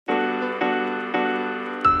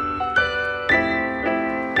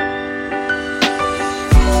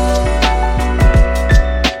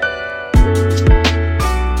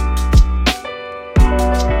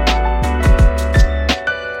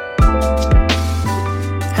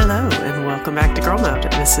welcome back to Girl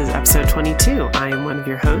Mode. This is episode 22. I am one of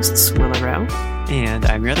your hosts, Willa Rowe. And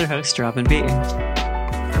I'm your other host, Robin B.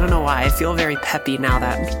 I don't know why, I feel very peppy now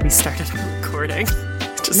that we started recording.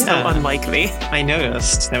 Just so unlike me. I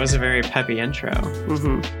noticed. That was a very peppy intro.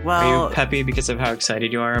 Mm-hmm. Well, are you peppy because of how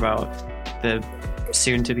excited you are about the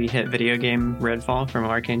soon-to-be hit video game Redfall from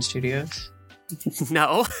Arcane Studios?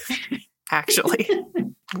 No, actually.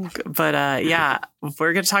 But yeah,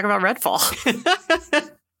 we're going to talk about Redfall.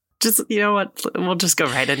 Just, you know what? We'll just go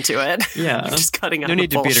right into it. Yeah. Just cutting out no the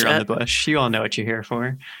need bullshit. to beat around the bush. You all know what you're here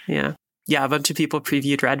for. Yeah. Yeah, a bunch of people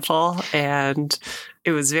previewed Redfall, and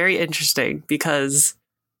it was very interesting because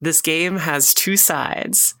this game has two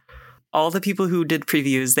sides. All the people who did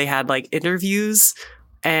previews, they had like interviews,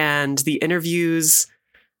 and the interviews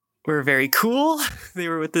were very cool. They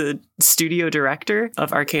were with the studio director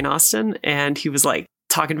of Arcane Austin, and he was like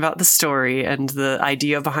talking about the story and the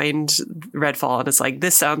idea behind Redfall, and it's like,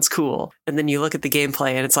 this sounds cool. And then you look at the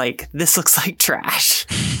gameplay and it's like, this looks like trash.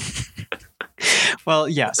 Well,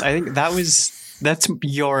 yes, I think that's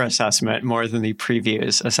your assessment more than the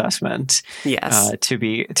previous assessment. Yes. To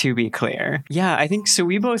be clear. Yeah, I think so.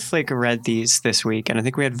 We both read these this week, and I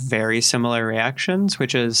think we had very similar reactions,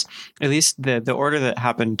 which is at least the order that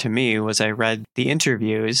happened to me was I read the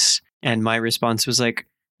interviews and my response was like,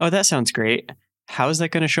 oh, that sounds great. How is that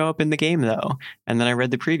going to show up in the game though? And then I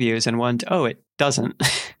read the previews and went, oh, it doesn't.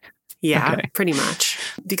 Yeah, okay. Pretty much.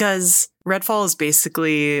 Because Redfall is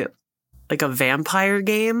basically like a vampire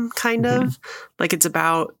game, kind of. Like it's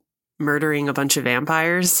about murdering a bunch of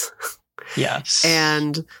vampires. Yes.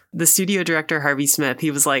 And the studio director, Harvey Smith,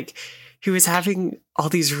 he was having all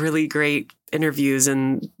these really great interviews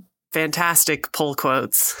and fantastic pull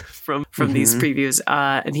quotes from these previews.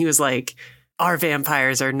 And he was like, our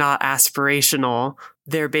vampires are not aspirational.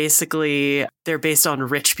 They're based on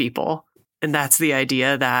rich people. And that's the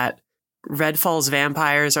idea, that Redfall's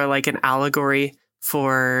vampires are like an allegory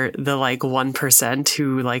for the 1%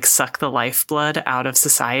 who suck the lifeblood out of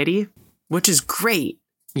society, which is great.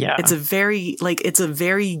 Yeah. It's a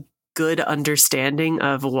very good understanding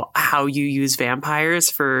of how you use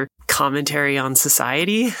vampires for commentary on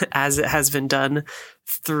society, as it has been done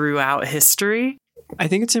throughout history. I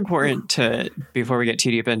think it's important to, before we get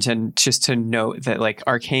too deep into, just to note that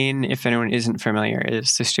Arcane, if anyone isn't familiar,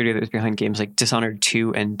 is the studio that was behind games like Dishonored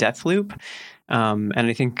 2 and Deathloop. And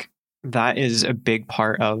I think that is a big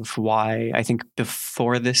part of why I think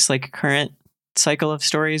before this current cycle of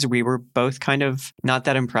stories, we were both kind of not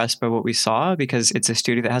that impressed by what we saw, because it's a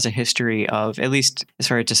studio that has a history of, at least as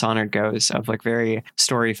far as Dishonored goes, of very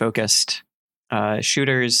story focused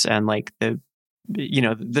shooters, and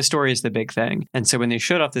the story is the big thing. And so when they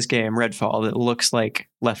showed off this game, Redfall, that looks like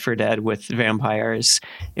Left 4 Dead with vampires,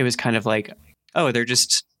 it was kind of like, oh, they're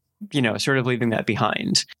just, sort of leaving that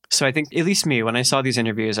behind. So I think, at least me, when I saw these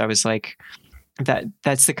interviews, I was like,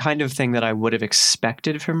 that's the kind of thing that I would have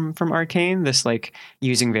expected from Arcane, this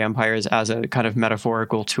using vampires as a kind of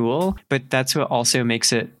metaphorical tool. But that's what also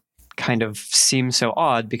makes it kind of seem so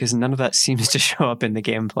odd, because none of that seems to show up in the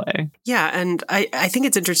gameplay. Yeah, and I think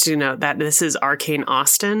it's interesting to note that this is Arcane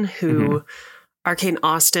Austin, who Arcane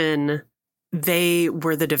Austin, they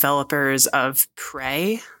were the developers of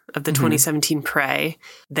Prey, of the 2017 Prey.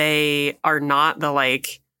 They are not the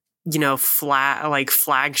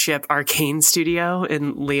flagship Arcane studio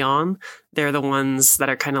in Lyon. They're the ones that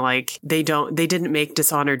are kind of they didn't make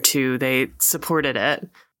Dishonored 2, they supported it.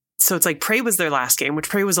 So it's Prey was their last game, which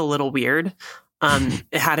Prey was a little weird.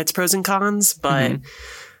 It had its pros and cons, but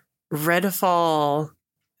Redfall,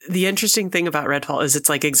 the interesting thing about Redfall is it's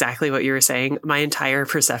exactly what you were saying. My entire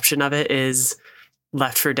perception of it is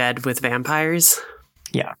Left 4 Dead with vampires.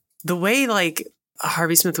 Yeah. The way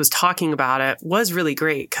Harvey Smith was talking about it was really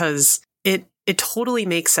great, because it totally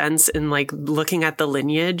makes sense in looking at the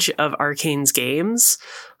lineage of Arcane's games,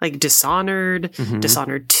 Dishonored,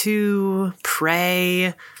 Dishonored 2,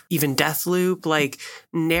 Prey, even Deathloop.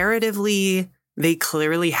 Narratively, they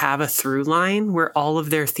clearly have a through line where all of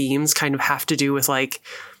their themes kind of have to do with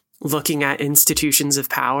looking at institutions of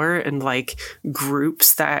power and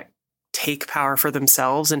groups that take power for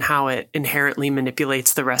themselves and how it inherently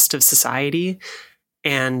manipulates the rest of society,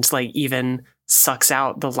 and even sucks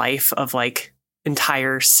out the life of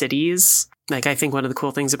entire cities. I think one of the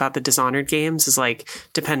cool things about the Dishonored games is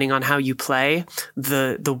depending on how you play,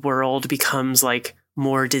 the world becomes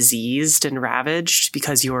more diseased and ravaged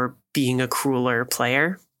because you're being a crueler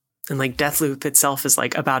player. And Deathloop itself is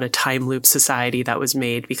about a time loop society that was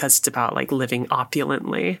made because it's about living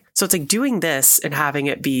opulently. So it's doing this and having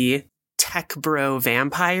it be tech bro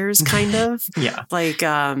vampires, kind of. Yeah.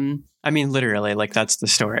 Literally, that's the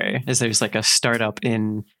story. Is there's a startup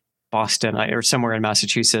in Boston or somewhere in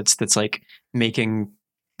Massachusetts that's like making,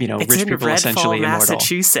 It's rich in people Redfall, essentially immortal.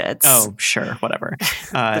 Massachusetts. Oh, sure, whatever.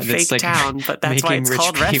 The fake like town, but that's why making it's rich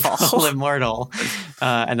called people Redfall. immortal,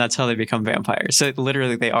 and that's how they become vampires. So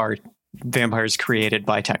literally, they are vampires created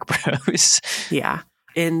by tech bros. Yeah.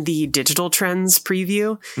 In the digital trends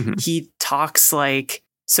preview, he talks like,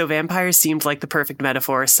 so vampires seemed like the perfect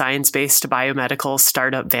metaphor. Science-based biomedical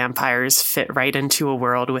startup vampires fit right into a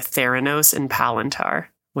world with Theranos and Palantir,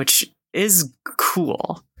 which is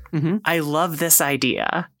cool. I love this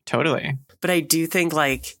idea. Totally. But I do think,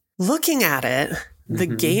 like, looking at it, the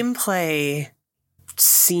gameplay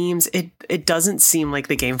seems, it doesn't seem like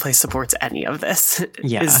the gameplay supports any of this.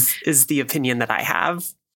 Yeah. is the opinion that I have.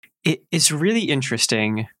 It's really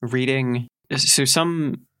interesting reading. So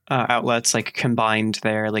some outlets like combined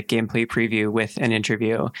their like gameplay preview with an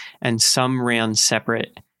interview, and some ran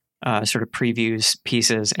separate sort of previews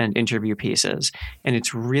pieces and interview pieces. And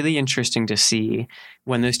it's really interesting to see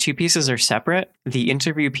when those two pieces are separate. The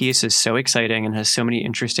interview piece is so exciting and has so many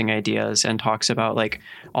interesting ideas and talks about like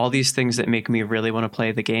all these things that make me really want to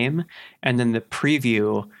play the game. And then the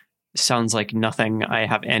preview sounds like nothing I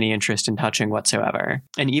have any interest in touching whatsoever.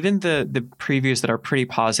 And even the previews that are pretty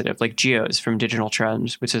positive, like Geo's from Digital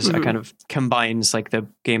Trends, which is a kind of combines like the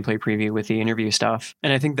gameplay preview with the interview stuff.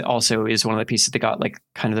 And I think that also is one of the pieces that got like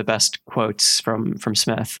kind of the best quotes from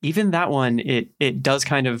Smith. Even that one, it does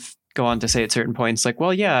kind of go on to say at certain points, like,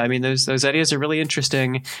 well, yeah, I mean, those ideas are really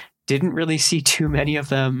interesting. Didn't really see too many of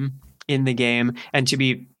them in the game. And to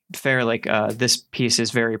be fair, like this piece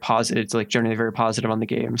is very positive. It's like generally very positive on the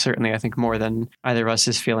game. Certainly, I think more than either of us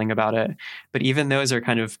is feeling about it. But even those are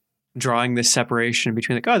kind of drawing this separation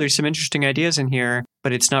between like, oh, there's some interesting ideas in here,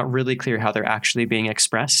 but it's not really clear how they're actually being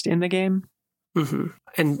expressed in the game.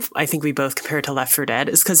 And I think we both compare it to Left 4 Dead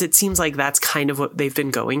is because it seems like that's kind of what they've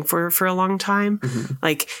been going for a long time.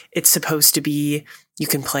 Like it's supposed to be, you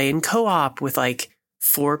can play in co-op with like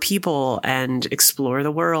 4 people and explore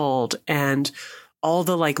the world and all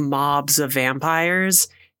the like mobs of vampires.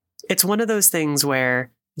 It's one of those things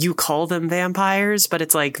where you call them vampires, but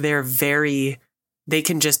it's like they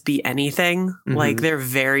can just be anything. Like they're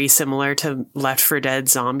very similar to Left 4 Dead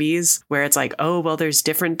zombies, where it's like, oh, well, there's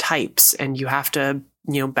different types and you have to,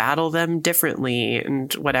 battle them differently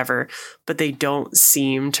and whatever. But they don't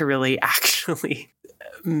seem to really actually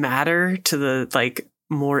matter to the like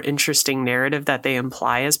more interesting narrative that they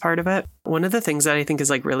imply as part of it. One of the things that I think is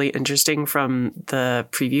like really interesting from the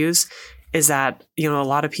previews is that, a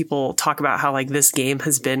lot of people talk about how like this game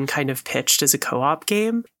has been kind of pitched as a co-op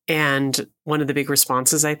game. And one of the big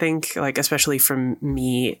responses, I think, like, especially from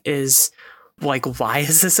me is like, why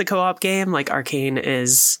is this a co-op game? Like Arcane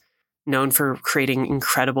is known for creating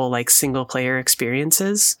incredible like single player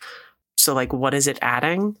experiences. So like, what is it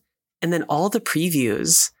adding? And then all the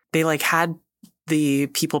previews, they like had the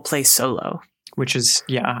people play solo, which is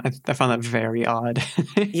I found that very odd.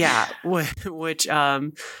 Yeah, which I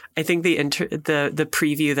think the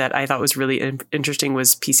preview that I thought was really interesting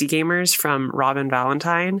was PC Gamers from Robin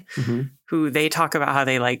Valentine, who they talk about how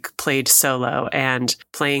they like played solo, and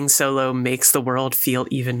playing solo makes the world feel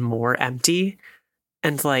even more empty,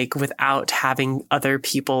 and like without having other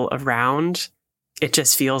people around, it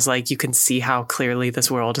just feels like you can see how clearly this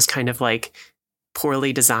world is kind of like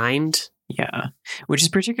poorly designed. Yeah, which is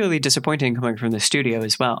particularly disappointing coming from the studio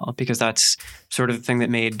as well, because that's sort of the thing that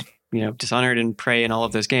made, Dishonored and Prey and all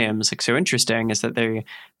of those games like so interesting, is that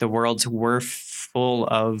the worlds were full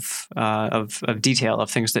of detail, of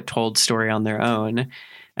things that told story on their own.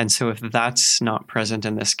 And so if that's not present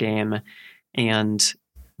in this game, and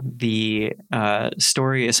the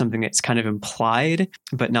story is something that's kind of implied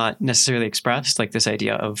but not necessarily expressed, like this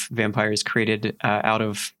idea of vampires created out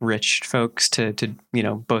of rich folks to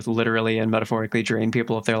both literally and metaphorically drain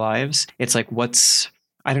people of their lives. It's like, what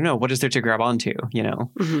is there to grab onto,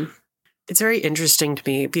 It's very interesting to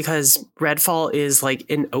me because Redfall is like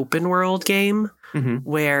an open world game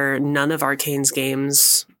where none of Arcane's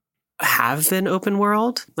games have been open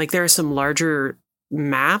world. Like there are some larger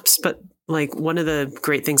maps, but like one of the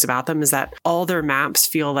great things about them is that all their maps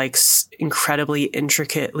feel like incredibly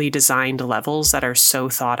intricately designed levels that are so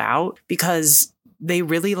thought out, because they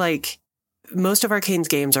really like, most of Arcane's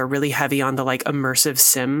games are really heavy on the like immersive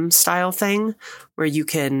sim style thing, where you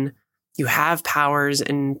have powers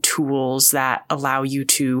and tools that allow you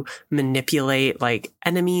to manipulate like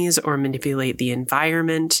enemies or manipulate the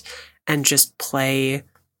environment and just play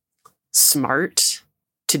smart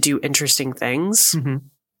to do interesting things.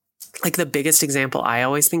 Like the biggest example I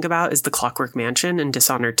always think about is the Clockwork Mansion in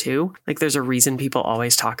Dishonored 2. Like there's a reason people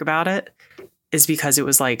always talk about it, is because it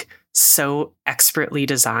was like so expertly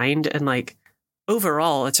designed and like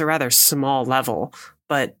overall, it's a rather small level,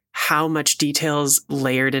 but how much details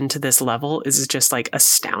layered into this level is just like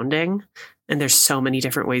astounding. And there's so many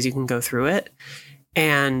different ways you can go through it.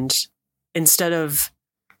 And instead of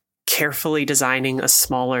carefully designing a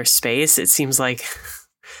smaller space, it seems like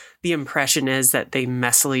the impression is that they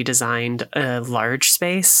messily designed a large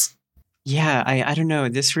space. Yeah, I don't know.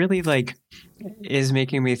 This really like is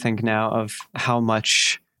making me think now of how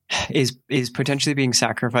much is potentially being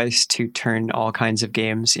sacrificed to turn all kinds of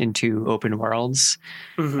games into open worlds.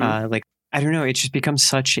 Like, I don't know, it just becomes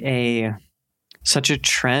such a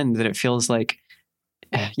trend that it feels like,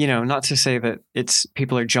 not to say that it's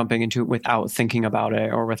people are jumping into it without thinking about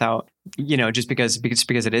it or without, just because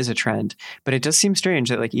it is a trend. But it does seem strange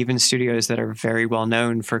that like even studios that are very well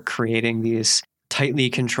known for creating these tightly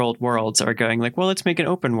controlled worlds are going like, well, let's make an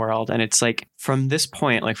open world. And it's like, from this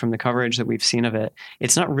point, like from the coverage that we've seen of it,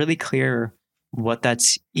 it's not really clear what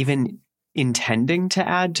that's even intending to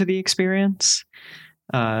add to the experience.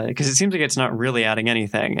 Because it seems like it's not really adding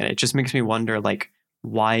anything. And it just makes me wonder, like,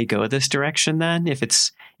 why go this direction then? If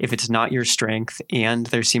it's not your strength and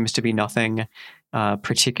there seems to be nothing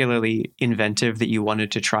particularly inventive that you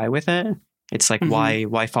wanted to try with it, it's like,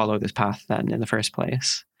 why follow this path then in the first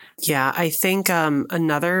place? Yeah, I think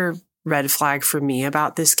another red flag for me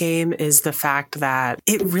about this game is the fact that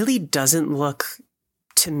it really doesn't look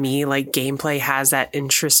to me like gameplay has that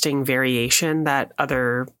interesting variation that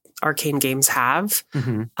other Arcane games have,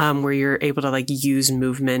 where you're able to like use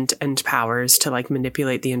movement and powers to like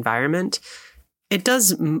manipulate the environment. It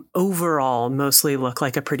does overall mostly look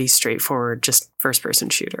like a pretty straightforward, just first-person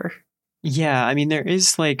shooter. Yeah, I mean, there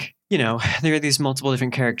is like, there are these multiple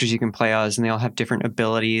different characters you can play as, and they all have different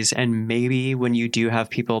abilities. And maybe when you do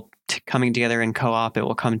have people coming together in co-op, it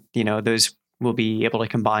will come, those will be able to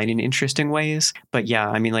combine in interesting ways. But yeah,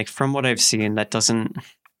 I mean, like from what I've seen,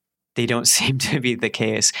 they don't seem to be the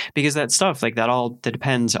case, because that stuff like that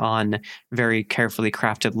depends on very carefully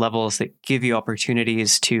crafted levels that give you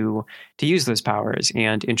opportunities to use those powers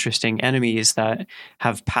and interesting enemies that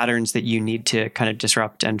have patterns that you need to kind of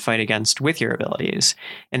disrupt and fight against with your abilities.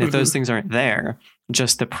 And if those things aren't there,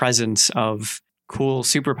 just the presence of cool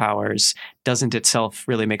superpowers doesn't itself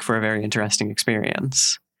really make for a very interesting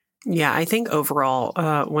experience. Yeah, I think overall,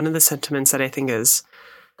 one of the sentiments that I think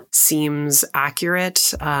seems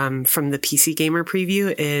accurate from the PC Gamer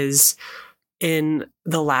preview is in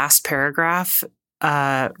the last paragraph,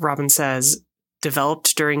 Robin says,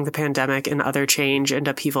 developed during the pandemic and other change and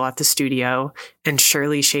upheaval at the studio, and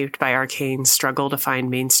surely shaped by Arcane's struggle to find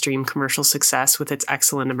mainstream commercial success with its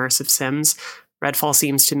excellent immersive sims, Redfall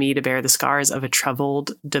seems to me to bear the scars of a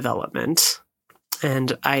troubled development.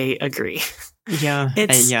 And I agree. Yeah.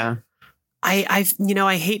 I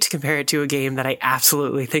hate to compare it to a game that I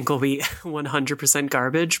absolutely think will be 100%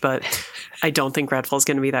 garbage, but I don't think Redfall is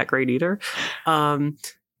going to be that great either.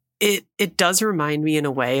 It does remind me in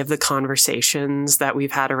a way of the conversations that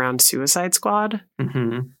we've had around Suicide Squad,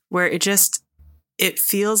 where it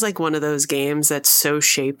feels like one of those games that's so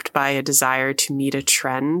shaped by a desire to meet a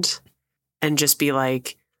trend and just be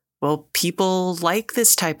like, well, people like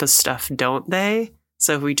this type of stuff, don't they?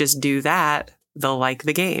 So if we just do that, they'll like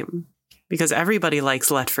the game. Because everybody likes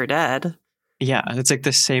Left 4 Dead. Yeah, it's like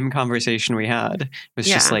the same conversation we had. It was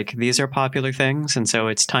just like, these are popular things, and so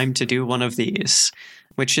it's time to do one of these.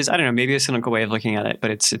 Which is, I don't know, maybe a cynical way of looking at it,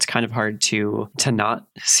 but it's kind of hard to not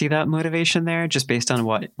see that motivation there, just based on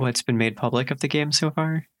what's been made public of the game so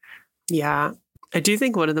far. Yeah. I do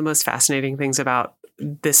think one of the most fascinating things about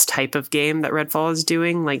this type of game that Redfall is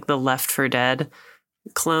doing, like the Left 4 Dead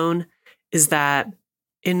clone, is that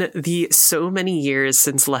in the so many years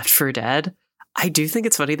since Left 4 Dead, I do think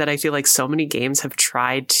it's funny that I feel like so many games have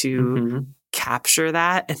tried to capture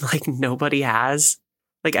that and like nobody has.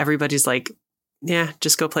 Like everybody's like, yeah,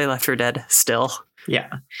 just go play Left 4 Dead still. Yeah.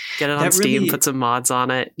 Get it on Steam, put some mods on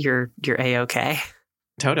it. You're A-okay.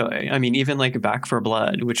 Totally. I mean, even like Back 4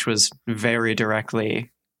 Blood, which was very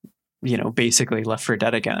directly, basically Left 4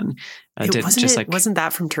 Dead again. Wasn't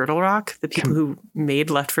that from Turtle Rock? The people who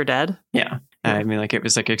made Left 4 Dead? Yeah. I mean, like it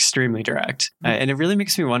was like extremely direct. And it really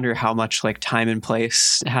makes me wonder how much like time and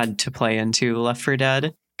place had to play into Left 4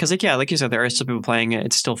 Dead. Because like, yeah, like you said, there are still people playing it.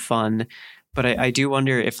 It's still fun. But I do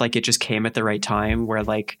wonder if like it just came at the right time where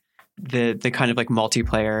like the kind of like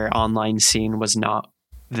multiplayer online scene was not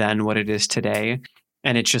then what it is today.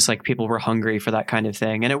 And it's just like people were hungry for that kind of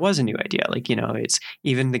thing. And it was a new idea. Like, it's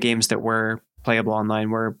even the games that were playable online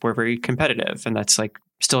were very competitive. And that's like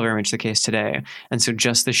still very much the case today. And so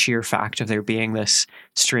just the sheer fact of there being this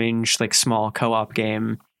strange, like small co-op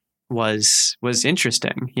game was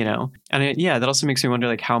interesting, And that also makes me wonder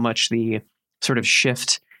like how much the sort of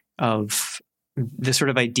shift of the sort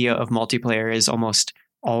of idea of multiplayer is almost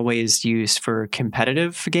always used for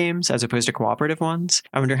competitive games as opposed to cooperative ones.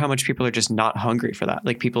 I wonder how much people are just not hungry for that.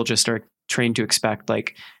 Like people just are trained to expect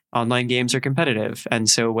like online games are competitive. And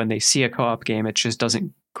so when they see a co-op game, it just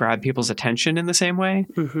doesn't grab people's attention in the same way.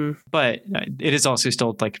 Mm-hmm. But it is also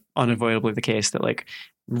still like unavoidably the case that like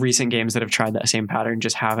recent games that have tried that same pattern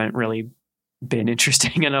just haven't really been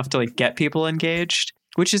interesting enough to like get people engaged.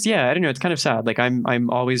 Which is, yeah, I don't know. It's kind of sad. Like I'm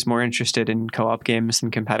always more interested in co-op games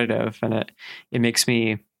than competitive, and it makes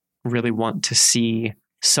me really want to see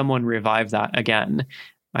someone revive that again.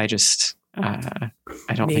 I just I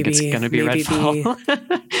don't think it's going to be Redfall.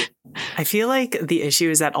 I feel like the issue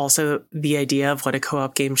is that also the idea of what a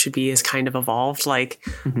co-op game should be is kind of evolved. Like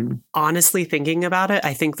honestly, thinking about it,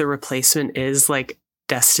 I think the replacement is like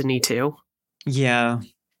Destiny 2. Yeah.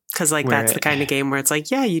 Because like that's the kind of game where it's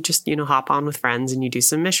like, yeah, you just, hop on with friends and you do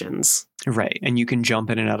some missions. Right. And you can jump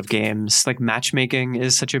in and out of games. Like matchmaking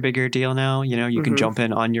is such a bigger deal now. You can jump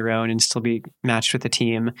in on your own and still be matched with a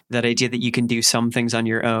team. That idea that you can do some things on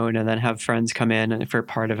your own and then have friends come in for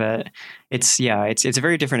part of it. It's a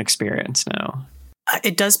very different experience now.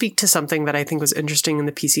 It does speak to something that I think was interesting in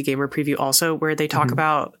the PC Gamer preview also, where they talk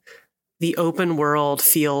about the open world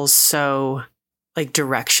feels so like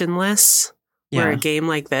directionless. Where a game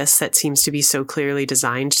like this that seems to be so clearly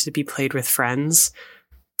designed to be played with friends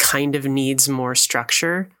kind of needs more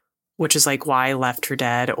structure, which is like why Left 4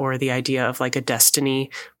 Dead or the idea of like a Destiny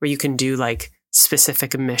where you can do like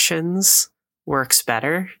specific missions works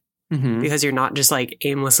better because you're not just like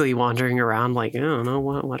aimlessly wandering around like, I don't know,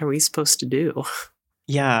 what are we supposed to do?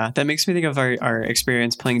 Yeah, that makes me think of our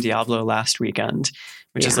experience playing Diablo last weekend,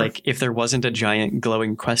 which is like if there wasn't a giant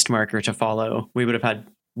glowing quest marker to follow, we would have had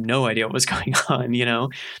no idea what was going on,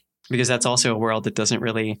 because that's also a world that doesn't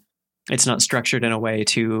really, it's not structured in a way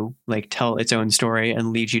to like tell its own story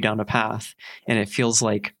and lead you down a path. And it feels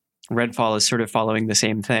like Redfall is sort of following the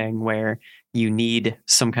same thing where you need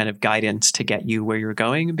some kind of guidance to get you where you're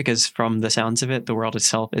going, because from the sounds of it, the world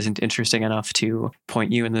itself isn't interesting enough to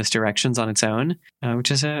point you in those directions on its own, which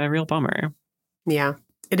is a real bummer. Yeah.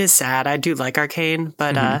 It is sad. I do like Arcane,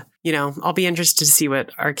 but I'll be interested to see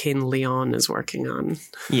what Arcane Leon is working on.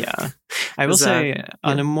 Yeah. I will say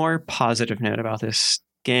on a more positive note about this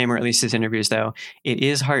game, or at least his interviews, though, it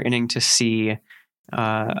is heartening to see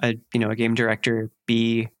a game director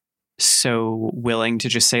be so willing to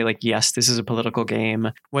just say like, yes, this is a political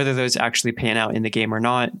game. Whether those actually pan out in the game or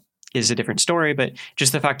not is a different story, but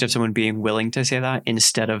just the fact of someone being willing to say that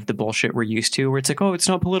instead of the bullshit we're used to where it's like, oh, it's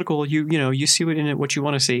not political, you see what in it what you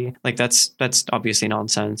want to see. Like that's obviously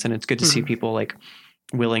nonsense, and it's good to see people like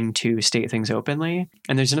willing to state things openly.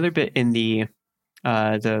 And there's another bit in the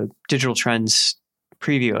digital trends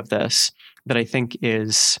preview of this that I think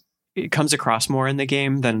it comes across more in the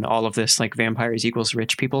game than all of this like vampires equals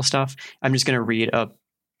rich people stuff. I'm just going to read a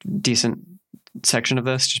decent section of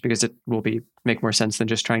this just because it will make more sense than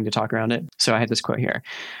just trying to talk around it. So I had this quote here.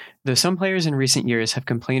 Though some players in recent years have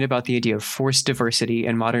complained about the idea of forced diversity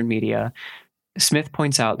in modern media, Smith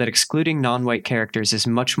points out that excluding non-white characters is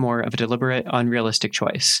much more of a deliberate, unrealistic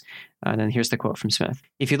choice. And then here's the quote from Smith.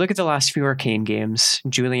 If you look at the last few Arcane games,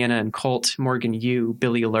 Juliana and Colt, Morgan Yu,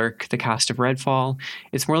 Billy Lurk, the cast of Redfall,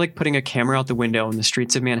 it's more like putting a camera out the window in the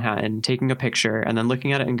streets of Manhattan, taking a picture, and then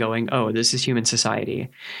looking at it and going, oh, this is human society.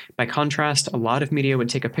 By contrast, a lot of media would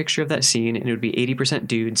take a picture of that scene and it would be 80%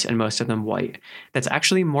 dudes and most of them white. That's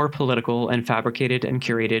actually more political and fabricated and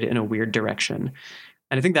curated in a weird direction.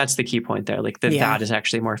 And I think that's the key point there, like that is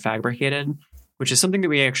actually more fabricated, which is something that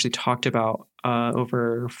we actually talked about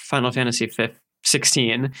over Final Fantasy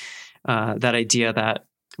 16. That idea that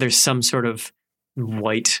there's some sort of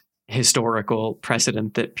white historical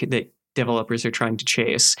precedent that developers are trying to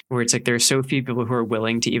chase, where it's like there are so few people who are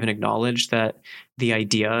willing to even acknowledge that the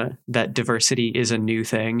idea that diversity is a new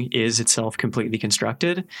thing is itself completely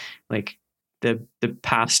constructed. Like the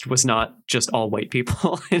past was not just all white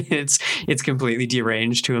people. And it's completely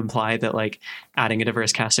deranged to imply that like adding a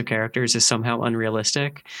diverse cast of characters is somehow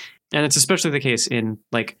unrealistic. And it's especially the case in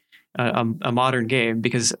like a modern game,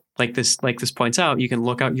 because like this points out, you can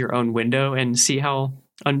look out your own window and see how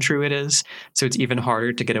untrue it is. So it's even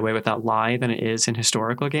harder to get away with that lie than it is in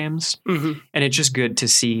historical games. And it's just good to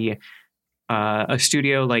see a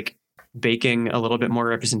studio like baking a little bit more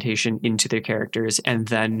representation into their characters and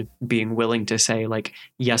then being willing to say like,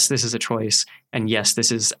 yes, this is a choice, and yes,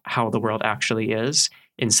 this is how the world actually is,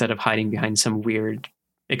 instead of hiding behind some weird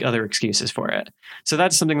like other excuses for it. So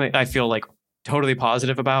that's something that I feel like totally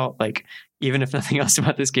positive about. Like, even if nothing else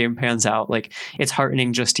about this game pans out, like it's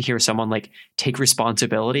heartening just to hear someone like take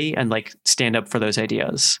responsibility and like stand up for those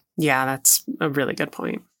ideas. Yeah, that's a really good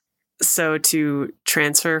point. So to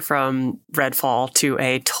transfer from Redfall to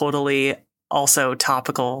a totally also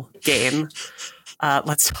topical game,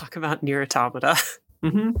 let's talk about Nier Automata.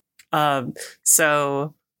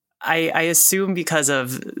 So I assume because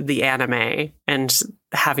of the anime and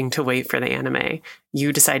having to wait for the anime,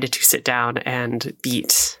 you decided to sit down and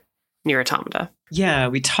beat Nier Automata. Yeah,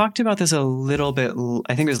 we talked about this a little bit,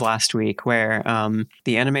 I think it was last week, where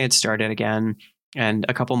the anime had started again and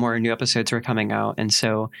a couple more new episodes were coming out. And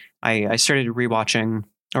so I started rewatching,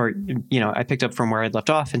 or, I picked up from where I'd left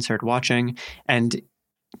off and started watching. And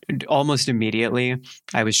almost immediately,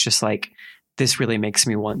 I was just like, this really makes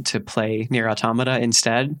me want to play Nier Automata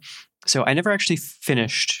instead. So I never actually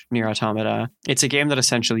finished Nier Automata. It's a game that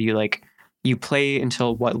essentially you play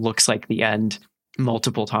until what looks like the end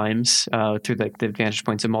multiple times through the vantage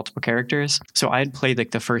points of multiple characters. So I had played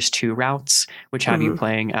the first 2 routes, which have you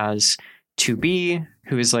playing as 2B,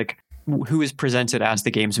 who is presented as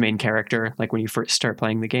the game's main character, like when you first start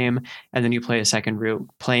playing the game. And then you play a second route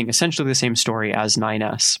playing essentially the same story as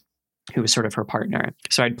 9S, who was sort of her partner.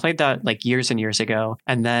 So I'd played that years and years ago.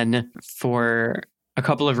 And then for a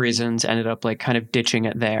couple of reasons ended up kind of ditching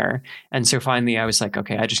it there. And so finally I was like,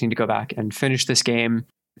 okay, I just need to go back and finish this game.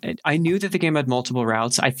 I knew that the game had multiple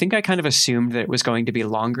routes. I think I kind of assumed that it was going to be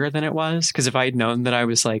longer than it was, because if I had known that I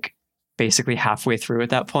was basically halfway through at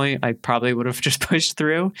that point, I probably would have just pushed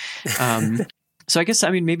through. So I guess,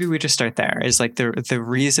 maybe we just start there. Is the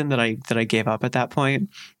reason that I gave up at that point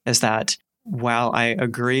is that while I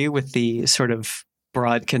agree with the sort of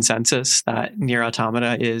broad consensus that Nier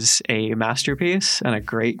Automata is a masterpiece and a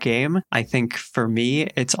great game, I think for me,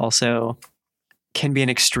 it's also can be an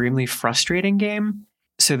extremely frustrating game.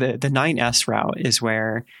 So the 9S route is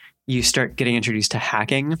where you start getting introduced to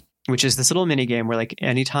hacking, which is this little mini game where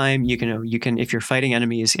anytime you can, if you're fighting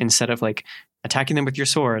enemies, instead of attacking them with your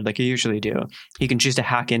sword like you usually do, you can choose to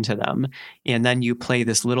hack into them. And then you play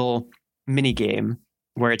this little mini game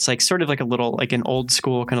where it's sort of a little, an old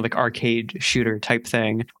school kind of arcade shooter type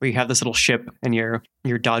thing, where you have this little ship and you're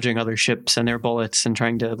dodging other ships and their bullets and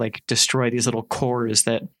trying to destroy these little cores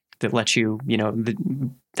that let you,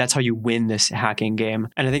 that's how you win this hacking game.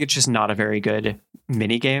 And I think it's just not a very good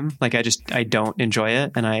mini game. I don't enjoy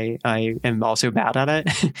it, and I am also bad at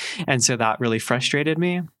it. And so that really frustrated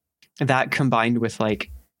me. That combined with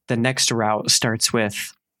the next route starts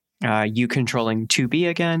with you controlling 2B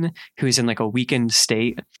again, who's in a weakened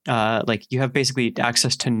state. You have basically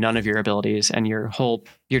access to none of your abilities, and you're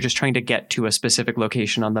just trying to get to a specific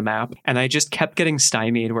location on the map. And I just kept getting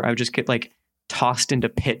stymied, where I would just get tossed into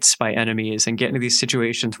pits by enemies and get into these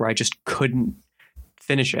situations where I just couldn't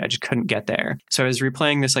finish it. I just couldn't get there. So I was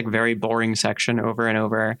replaying this very boring section over and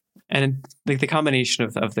over. And the combination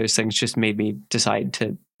of those things just made me decide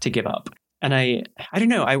to give up. And I don't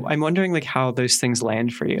know, I'm wondering how those things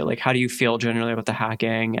land for you. How do you feel generally about the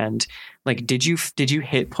hacking? And did you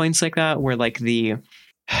hit points like that where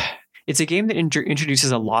it's a game that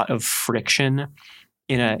introduces a lot of friction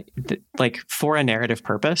in for a narrative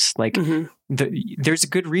purpose. There's a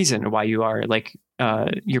good reason why you are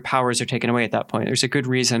your powers are taken away at that point. There's a good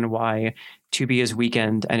reason why 2B is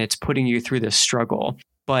weakened, and it's putting you through this struggle.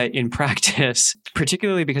 But in practice,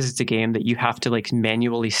 particularly because it's a game that you have to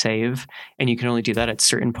manually save, and you can only do that at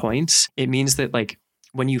certain points, it means that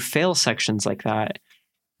when you fail sections like that,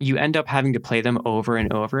 you end up having to play them over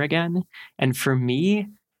and over again. And for me,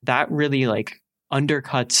 that really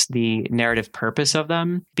undercuts the narrative purpose of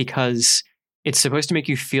them, because it's supposed to make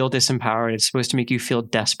you feel disempowered. It's supposed to make you feel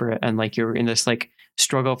desperate and you're in this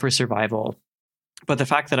struggle for survival. But the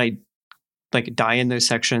fact that I die in those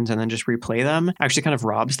sections and then just replay them actually kind of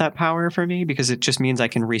robs that power for me, because it just means I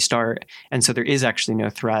can restart. And so there is actually no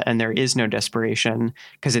threat and there is no desperation,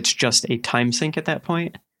 because it's just a time sink at that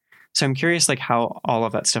point. So I'm curious how all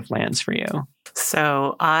of that stuff lands for you.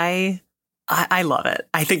 So I love it.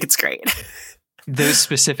 I think it's great. Those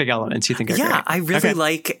specific elements you think are great? Yeah, I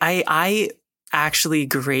really I actually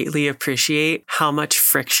greatly appreciate how much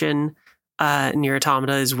friction Nier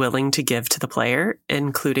Automata is willing to give to the player,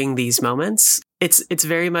 including these moments. It's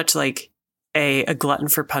very much a glutton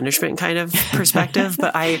for punishment kind of perspective,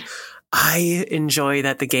 but I enjoy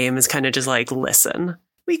that the game is kind of just listen,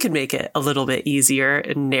 we could make it a little bit easier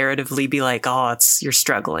and narratively be oh, you're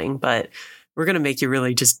struggling, but we're going to make you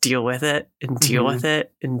really just deal with it and deal with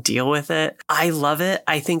it and deal with it. I love it.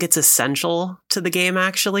 I think it's essential to the game,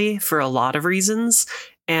 actually, for a lot of reasons.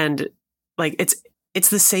 And it's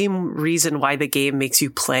the same reason why the game makes you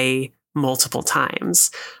play multiple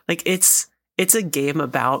times. It's a game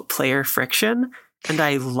about player friction. And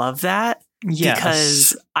I love that. Yes.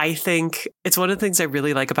 Because I think it's one of the things I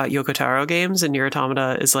really like about Yoko Taro games, and Nier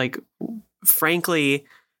Automata is frankly,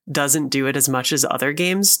 doesn't do it as much as other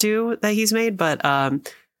games do that he's made. But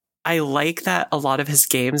I like that a lot of his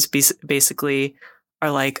games basically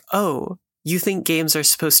are like, oh, you think games are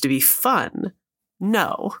supposed to be fun?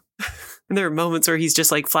 No. And there are moments where he's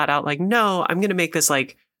just like flat out like, no, I'm going to make this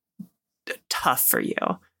like tough for you.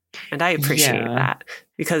 And I appreciate that,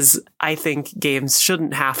 because I think games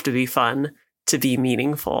shouldn't have to be fun to be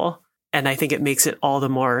meaningful. And I think it makes it all the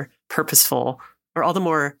more purposeful, or all the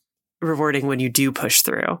more rewarding when you do push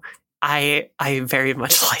through. I very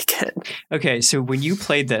much like it. Okay, so when you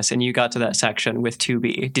played this and you got to that section with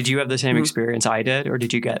 2B, did you have the same experience I did, or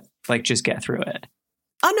did you just get through it?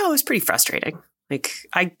 Oh no, it was pretty frustrating. Like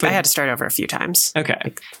I had to start over a few times.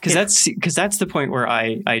 Okay, because that's the point where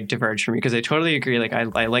I diverge from you, because I totally agree. Like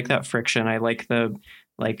I like that friction. I like the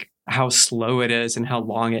how slow it is and how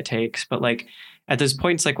long it takes. But like at those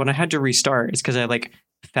points, like when I had to restart, it's because I like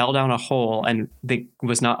fell down a hole and they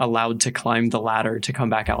was not allowed to climb the ladder to come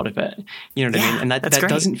back out of it. You know what I mean? And that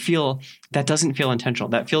doesn't feel intentional.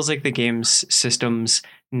 That feels like the game's systems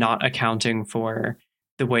not accounting for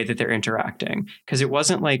the way that they're interacting. Because it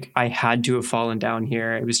wasn't like I had to have fallen down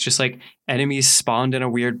here. It was just like enemies spawned in a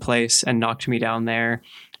weird place and knocked me down there.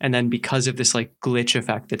 And then because of this like glitch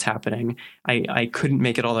effect that's happening, I couldn't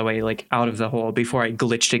make it all the way like out of the hole before I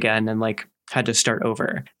glitched again and like had to start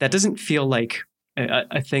over. That doesn't feel like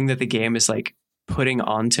a thing that the game is like putting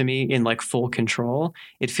onto me in like full control.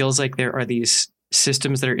 It feels like there are these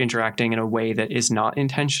systems that are interacting in a way that is not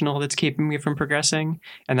intentional that's keeping me from progressing.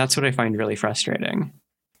 And that's what I find really frustrating.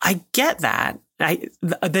 I get that.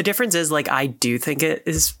 The difference is like, I do think it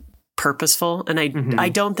is purposeful, and I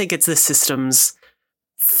don't think it's the systems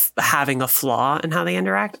having a flaw in how they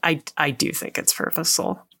interact. I do think it's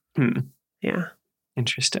purposeful. Yeah.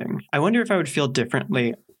 Interesting. I wonder if I would feel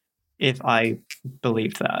differently if I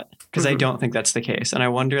believed that, because I don't think that's the case. And I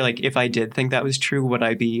wonder, like, if I did think that was true, would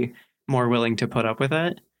I be more willing to put up with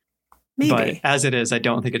it? Maybe. But as it is, I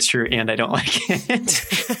don't think it's true, and I don't like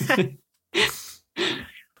it.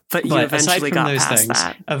 But you eventually got past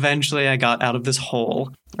that. Eventually I got out of this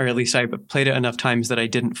hole, or at least I played it enough times that I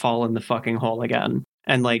didn't fall in the fucking hole again.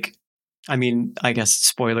 And like, I mean, I guess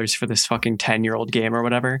spoilers for this fucking 10-year-old game or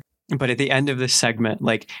whatever. But at the end of this segment,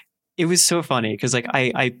 like, it was so funny because like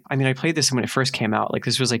I mean I played this when it first came out. Like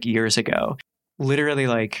this was like years ago. Literally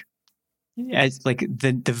like as like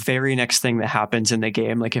the very next thing that happens in the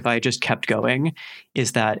game, like if I just kept going,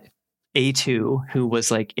 is that A2, who was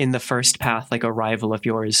like in the first path, like a rival of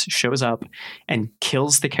yours, shows up and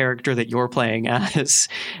kills the character that you're playing as,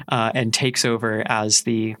 and takes over as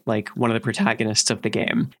the like one of the protagonists of the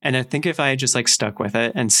game. And I think if I had just like stuck with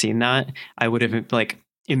it and seen that, I would have like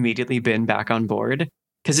immediately been back on board.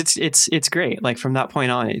 Because it's great. Like from that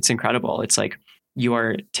point on, it's incredible. It's like you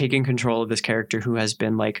are taking control of this character who has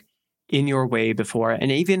been like in your way before.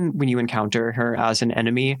 And even when you encounter her as an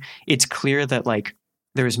enemy, it's clear that like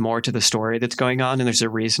there's more to the story that's going on and there's a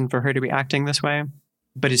reason for her to be acting this way.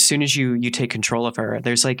 But as soon as you take control of her,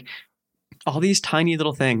 there's like all these tiny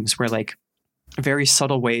little things where like very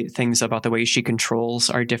subtle things about the way she controls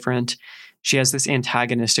are different. She has this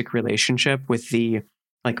antagonistic relationship with the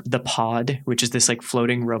pod, which is this like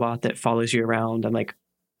floating robot that follows you around and like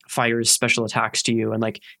fires special attacks to you and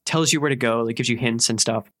like tells you where to go, like gives you hints and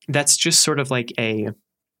stuff. That's just sort of like a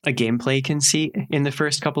gameplay conceit in the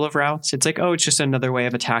first couple of routes. It's like, oh, it's just another way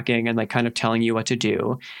of attacking and like kind of telling you what to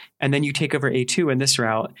do. And then you take over A2 in this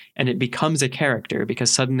route and it becomes a character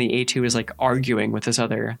because suddenly A2 is like arguing with this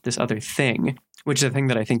other thing, which is a thing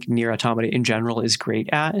that I think Nier Automata in general is great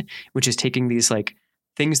at, which is taking these like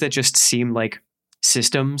things that just seem like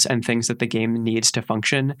systems and things that the game needs to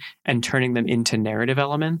function and turning them into narrative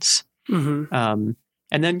elements. And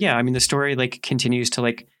then, yeah, I mean, the story like continues to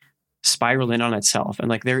like spiral in on itself. And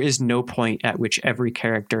like, there is no point at which every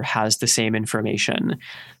character has the same information.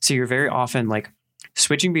 So you're very often like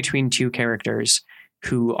switching between two characters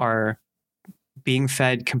who are being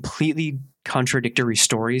fed completely contradictory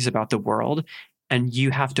stories about the world. And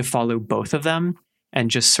you have to follow both of them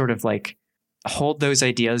and just sort of like hold those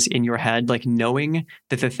ideas in your head, like knowing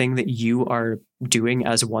that the thing that you are doing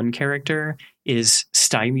as one character is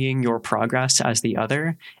stymieing your progress as the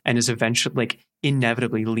other and is eventually like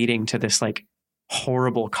inevitably leading to this like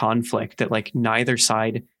horrible conflict that like neither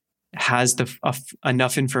side has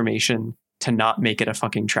enough information to not make it a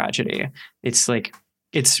fucking tragedy. It's like,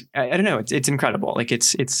 I don't know. It's incredible. Like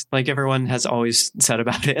it's like everyone has always said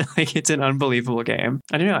about it. Like it's an unbelievable game.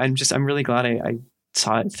 I don't know. I'm really glad I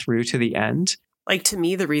saw it through to the end. Like to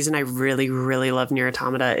me, the reason I really, really love Nier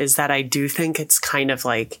Automata is that I do think it's kind of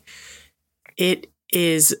like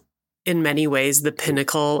it's in many ways the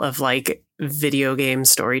pinnacle of like video game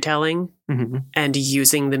storytelling and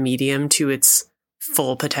using the medium to its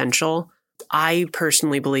full potential. I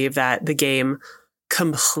personally believe that the game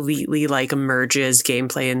completely like merges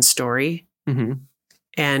gameplay and story.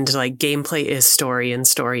 And like gameplay is story and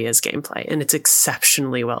story is gameplay. And it's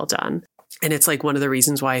exceptionally well done. And it's like one of the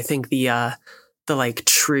reasons why I think the like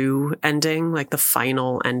true ending, like the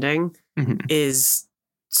final ending is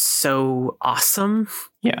so awesome.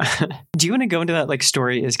 Yeah. Do you want to go into that like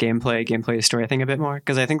story is gameplay, gameplay is story thing a bit more?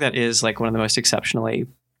 Because I think that is like one of the most exceptionally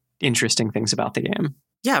interesting things about the game.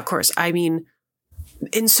 Yeah, of course. I mean,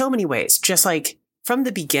 in so many ways, just like from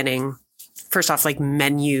the beginning, first off, like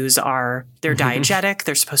menus they're diegetic.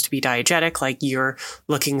 They're supposed to be diegetic. Like you're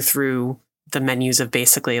looking through the menus of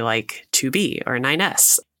basically like 2B or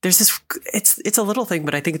 9S. There's this, it's a little thing,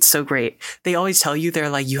 but I think it's so great. They always tell you they're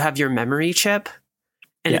like, you have your memory chip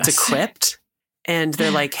and it's equipped and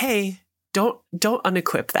they're like, hey, don't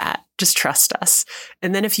unequip that. Just trust us.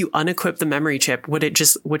 And then if you unequip the memory chip,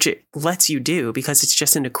 which it lets you do because it's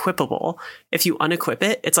just an equipable. If you unequip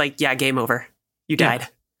it, it's like, yeah, game over. You died.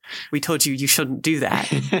 We told you shouldn't do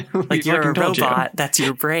that. Like you're a robot. That's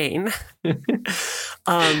your brain.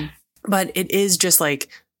 But it is just like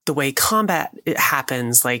the way combat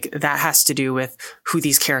happens. Like that has to do with who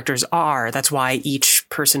these characters are. That's why each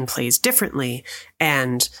person plays differently.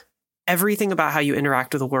 And everything about how you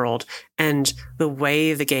interact with the world and the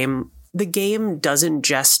way the game doesn't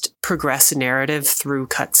just progress narrative through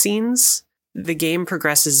cutscenes. The game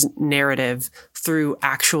progresses narrative through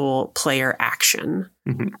actual player action,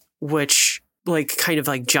 which like kind of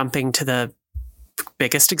like jumping to the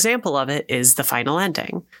biggest example of it is the final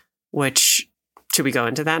ending, which should we go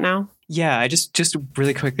into that now? Yeah, I just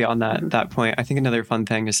really quickly on that point, I think another fun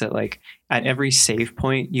thing is that like at every save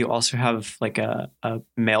point, you also have like a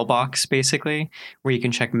mailbox basically where you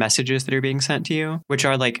can check messages that are being sent to you, which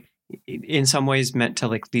are like in some ways meant to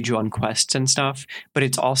like lead you on quests and stuff. But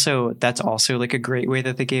that's also like a great way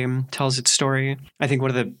that the game tells its story. I think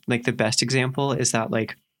one of the best example is that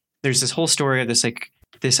like there's this whole story of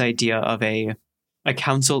this idea of the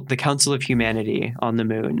Council of Humanity on the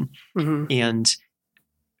moon. And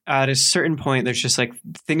at a certain point, there's just like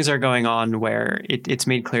things are going on where it's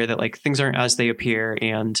made clear that like things aren't as they appear,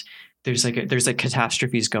 and there's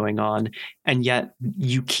catastrophes going on, and yet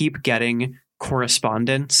you keep getting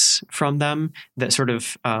correspondence from them that sort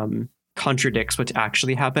of contradicts what's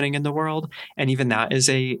actually happening in the world, and even that is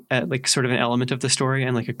a like sort of an element of the story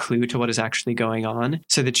and like a clue to what is actually going on.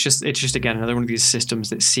 So it's just again another one of these systems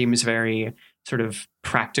that seems very sort of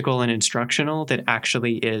practical and instructional, that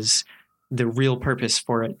actually is the real purpose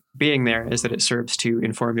for it being there is that it serves to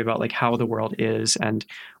inform you about like how the world is and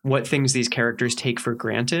what things these characters take for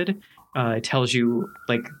granted. It tells you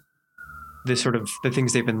like the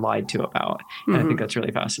things they've been lied to about. And I think that's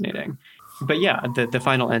really fascinating. But yeah, the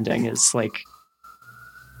final ending is like,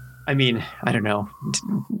 I mean, I don't know.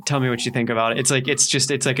 Tell me what you think about it. It's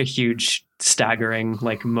like a huge staggering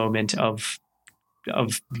like moment of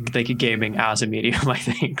like gaming as a medium, I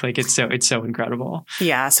think. Like it's so incredible.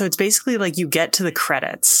 Yeah. So it's basically like you get to the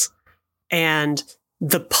credits and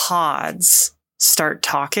the pods start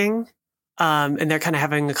talking. And they're kind of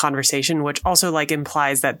having a conversation, which also like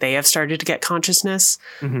implies that they have started to get consciousness,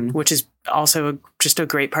 which is also just a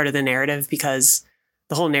great part of the narrative, because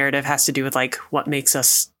the whole narrative has to do with like what makes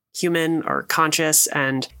us human or conscious.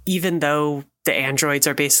 And even though the androids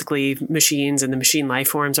are basically machines and the machine life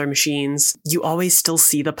forms are machines, you always still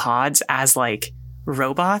see the pods as like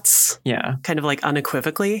robots. Yeah. Kind of like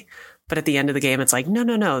unequivocally. But at the end of the game, it's like,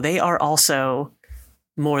 no. They are also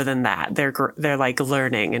more than that. They're like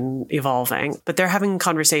learning and evolving, but they're having a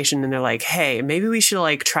conversation and they're like, hey, maybe we should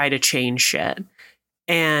like try to change shit.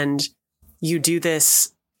 And you do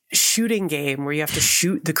this shooting game where you have to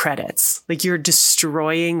shoot the credits. Like you're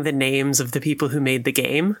destroying the names of the people who made the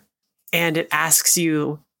game. And it asks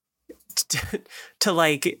you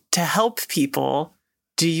to help people.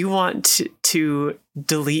 Do you want to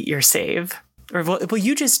delete your save? Or well,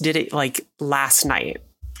 you just did it like last night.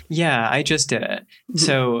 Yeah, I just did it.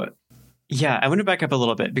 So yeah, I want to back up a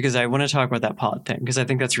little bit because I want to talk about that pod thing, because I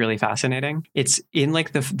think that's really fascinating. It's in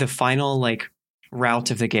like the final like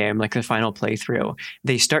route of the game, like the final playthrough,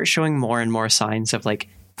 they start showing more and more signs of like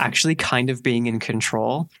actually kind of being in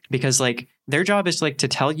control, because like their job is like to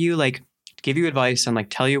tell you like give you advice and like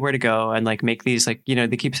tell you where to go and like make these like, you know,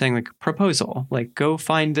 they keep saying like proposal, like go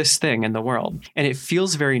find this thing in the world. And it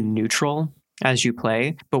feels very neutral as you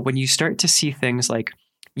play. But when you start to see things like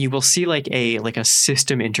you will see like a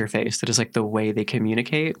system interface that is like the way they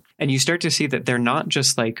communicate. And you start to see that they're not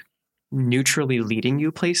just like neutrally leading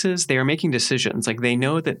you places. They are making decisions. Like they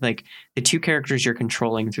know that like the two characters you're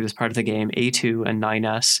controlling through this part of the game, A2 and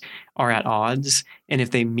 9S, are at odds. And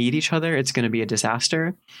if they meet each other, it's going to be a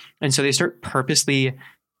disaster. And so they start purposely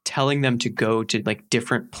telling them to go to like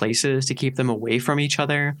different places to keep them away from each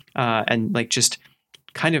other, and like just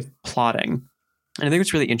kind of plotting. And I think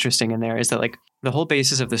what's really interesting in there is that like the whole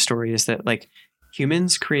basis of the story is that like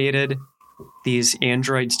humans created these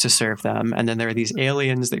androids to serve them, and then there are these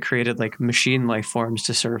aliens that created like machine life forms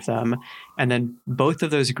to serve them, and then both of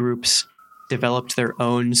those groups developed their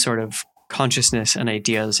own sort of consciousness and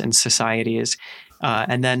ideas and societies,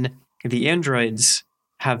 and then the androids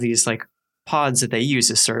have these like pods that they use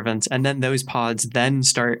as servants, and then those pods then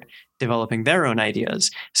start developing their own ideas.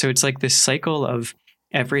 So it's like this cycle of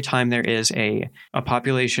every time there is a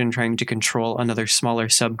population trying to control another smaller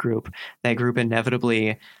subgroup, that group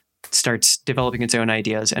inevitably starts developing its own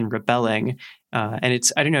ideas and rebelling. And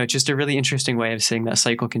it's, I don't know, it's just a really interesting way of seeing that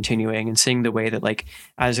cycle continuing and seeing the way that like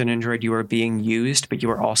as an android, you are being used, but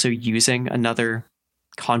you are also using another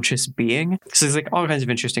conscious being. So there's like all kinds of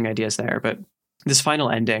interesting ideas there. But this final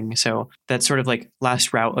ending, so that sort of like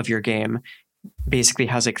last route of your game basically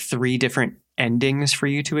has like 3 different endings for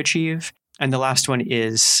you to achieve. And the last one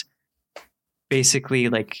is basically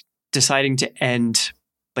like deciding to end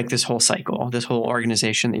like this whole cycle, this whole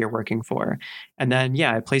organization that you're working for. And then,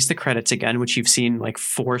 yeah, I place the credits again, which you've seen like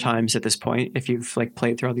 4 times at this point, if you've like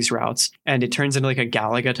played through all these routes. And it turns into like a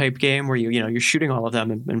Galaga type game where you're shooting all of them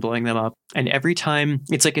and blowing them up. And every time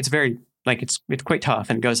it's like, it's very like, it's quite tough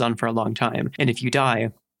and it goes on for a long time. And if you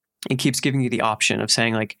die, it keeps giving you the option of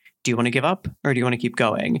saying like, do you want to give up or do you want to keep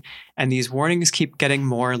going? And these warnings keep getting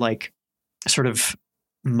more like sort of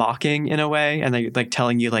mocking in a way, and they like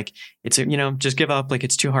telling you like it's just give up, like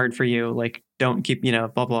it's too hard for you, like don't keep blah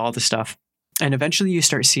blah, all this stuff. And eventually you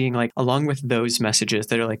start seeing like along with those messages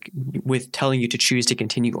that are like with telling you to choose to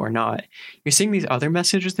continue or not, you're seeing these other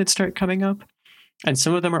messages that start coming up, and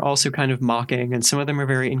some of them are also kind of mocking and some of them are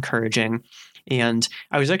very encouraging. And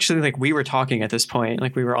I was actually like, we were talking at this point,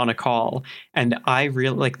 like we were on a call, and I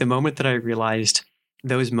like the moment that I realized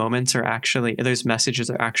those messages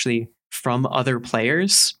are actually from other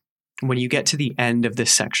players. When you get to the end of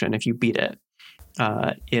this section, if you beat it,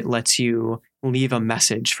 it lets you leave a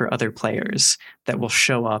message for other players that will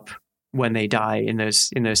show up when they die in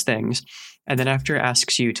those things. And then after it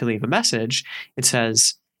asks you to leave a message, it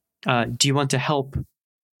says, do you want to help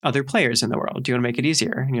other players in the world? Do you want to make it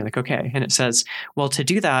easier? And you're like, okay. And it says, well, to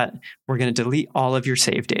do that, we're going to delete all of your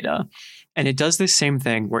save data. And it does this same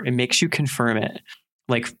thing where it makes you confirm it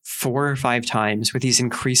like 4 or 5 times with these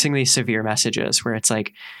increasingly severe messages where it's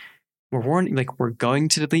like, we're warning, like we're going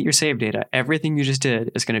to delete your save data. Everything you just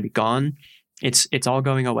did is going to be gone. It's all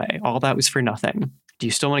going away. All that was for nothing. Do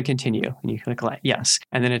you still want to continue? And you click yes.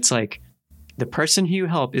 And then it's like the person who you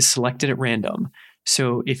help is selected at random.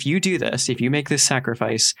 So if you do this, if you make this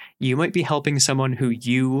sacrifice, you might be helping someone who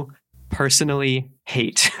you personally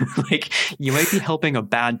hate. Like you might be helping a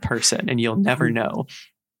bad person and you'll never know.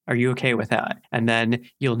 Are you okay with that? And then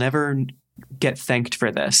you'll never get thanked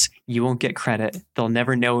for this. You won't get credit. They'll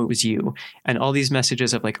never know it was you. And all these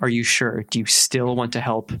messages of like, are you sure? Do you still want to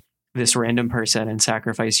help this random person and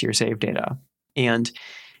sacrifice your save data? And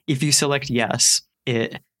if you select yes,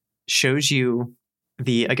 it shows you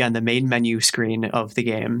the main menu screen of the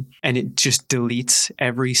game, and it just deletes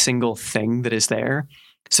every single thing that is there.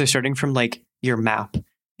 So starting from like your map,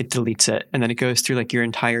 it deletes it. And then it goes through like your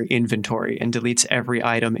entire inventory and deletes every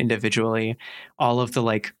item individually. All of the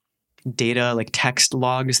like data, like text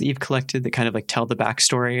logs that you've collected that kind of like tell the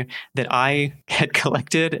backstory that I had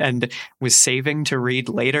collected and was saving to read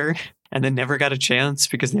later and then never got a chance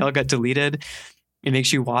because they all got deleted. It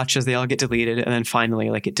makes you watch as they all get deleted. And then finally,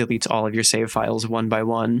 like it deletes all of your save files one by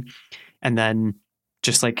one and then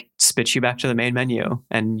just like spits you back to the main menu,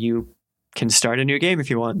 and you can start a new game if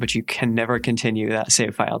you want, but you can never continue that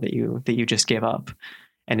save file that you just gave up.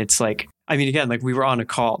 And it's like, I mean, again, like we were on a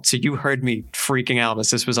call, so you heard me freaking out as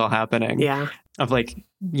this was all happening. Yeah. Of like,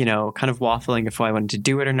 kind of waffling if I wanted to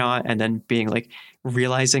do it or not. And then being like,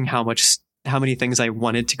 realizing how many things I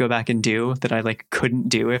wanted to go back and do that I like couldn't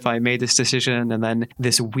do if I made this decision. And then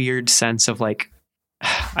this weird sense of like,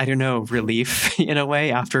 I don't know, relief in a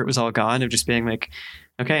way after it was all gone, of just being like,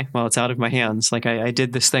 okay, well, it's out of my hands. Like I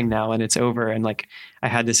did this thing now and it's over. And like, I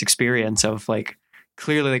had this experience of like,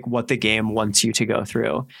 clearly like what the game wants you to go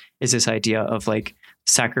through is this idea of like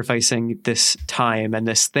sacrificing this time and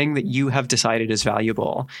this thing that you have decided is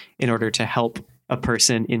valuable in order to help a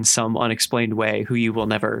person in some unexplained way who you will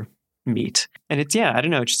never meet. And it's, yeah, I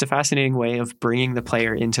don't know, just a fascinating way of bringing the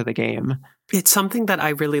player into the game. It's something that I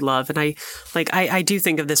really love. And I do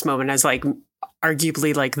think of this moment as like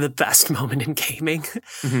arguably like the best moment in gaming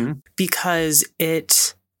because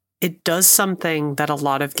it does something that a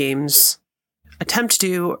lot of games attempt to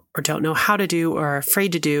do or don't know how to do or are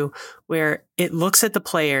afraid to do, where it looks at the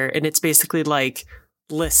player and it's basically like,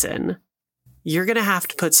 listen, you're going to have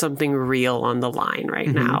to put something real on the line right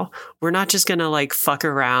now. We're not just going to like fuck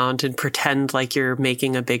around and pretend like you're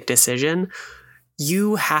making a big decision.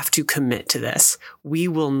 You have to commit to this. We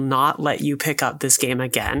will not let you pick up this game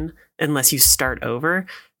again unless you start over.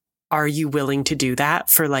 Are you willing to do that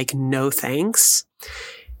for like no thanks?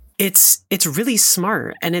 It's really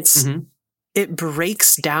smart, and it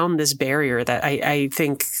breaks down this barrier that I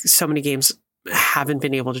think so many games haven't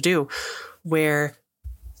been able to do, where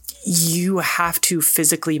you have to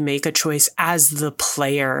physically make a choice as the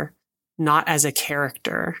player, not as a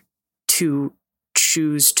character, to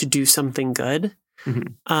choose to do something good.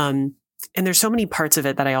 And there's so many parts of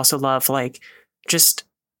it that I also love, like just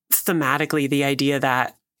thematically, the idea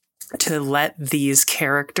that to let these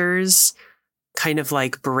characters kind of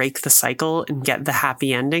like break the cycle and get the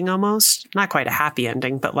happy ending, almost not quite a happy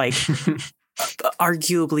ending, but like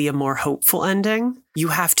arguably a more hopeful ending. You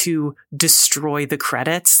have to destroy the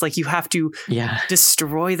credits. Like you have to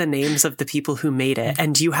destroy the names of the people who made it,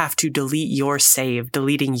 and you have to delete your save,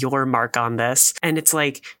 deleting your mark on this. And it's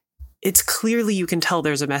like, it's clearly, you can tell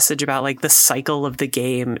there's a message about like the cycle of the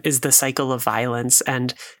game is the cycle of violence,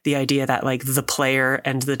 and the idea that like the player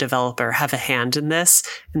and the developer have a hand in this.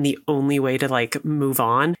 And the only way to like move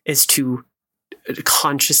on is to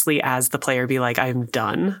consciously, as the player, be like, I'm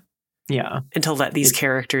done. Yeah. And to let these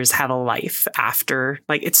characters have a life after.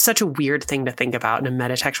 Like, it's such a weird thing to think about in a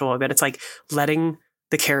metatextual way, but it's like letting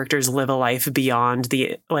the characters live a life beyond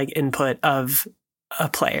the like input of a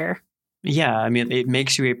player. Yeah, I mean, it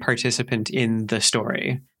makes you a participant in the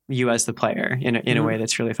story, you as the player, in a way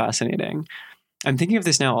that's really fascinating. I'm thinking of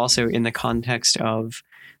this now also in the context of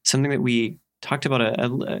something that we talked about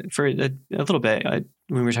for a little bit when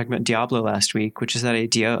we were talking about Diablo last week, which is that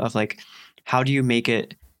idea of like, how do you make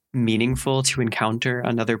it meaningful to encounter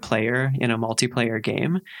another player in a multiplayer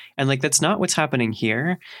game? And like, that's not what's happening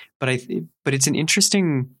here, but it's an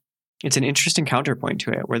interesting counterpoint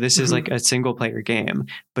to it, where this is like a single player game,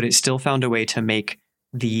 but it still found a way to make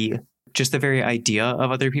just the very idea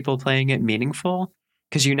of other people playing it meaningful.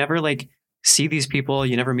 Because you never like see these people,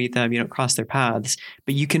 you never meet them, you don't cross their paths,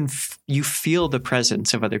 but you feel the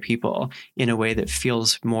presence of other people in a way that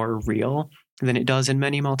feels more real than it does in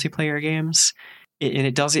many multiplayer games. And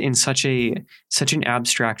it does it in such an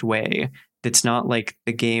abstract way that's not like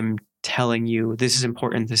the game telling you this is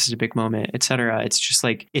important, this is a big moment, etc. It's just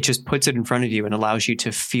like, it just puts it in front of you and allows you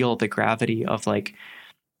to feel the gravity of like,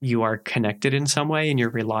 you are connected in some way and you're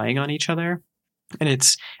relying on each other. And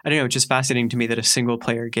it's, I don't know, it's just fascinating to me that a single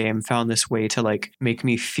player game found this way to like make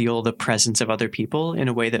me feel the presence of other people in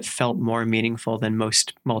a way that felt more meaningful than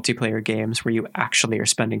most multiplayer games where you actually are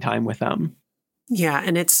spending time with them. Yeah,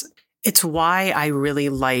 and it's why I really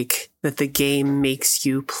like that the game makes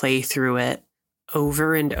you play through it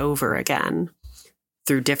over and over again,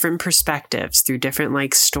 through different perspectives, through different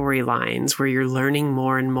like storylines where you're learning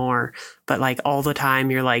more and more, but like all the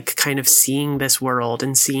time you're like kind of seeing this world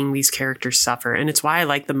and seeing these characters suffer. And it's why I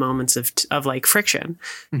like the moments of like friction.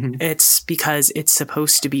 It's because it's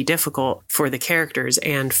supposed to be difficult for the characters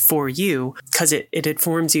and for you, because it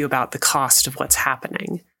informs you about the cost of what's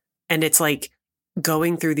happening. And it's like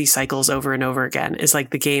going through these cycles over and over again is like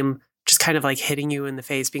the game just kind of like hitting you in the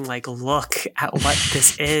face, being like, look at what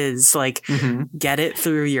this is, like, get it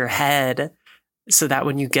through your head so that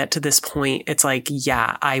when you get to this point, it's like,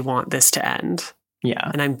 yeah, I want this to end. Yeah.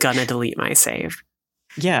 And I'm going to delete my save.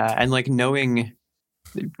 Yeah. And like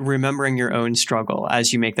remembering your own struggle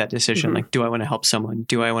as you make that decision, like, do I want to help someone?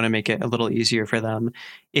 Do I want to make it a little easier for them?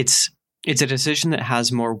 It's a decision that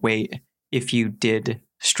has more weight if you did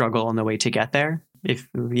struggle on the way to get there. If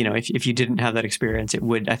you didn't have that experience,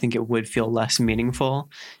 I think it would feel less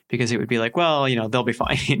meaningful, because it would be like, well, they'll be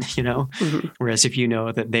fine, Whereas if you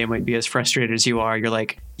know that they might be as frustrated as you are, you're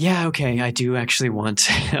like, yeah, okay, I do actually want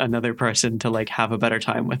another person to like have a better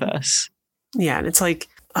time with us. Yeah. And it's like,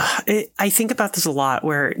 I think about this a lot,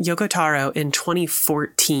 where Yoko Taro in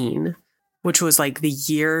 2014, which was like the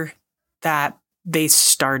year that they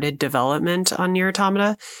started development on Nier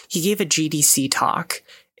Automata, he gave a GDC talk,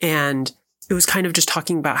 and it was kind of just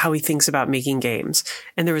talking about how he thinks about making games.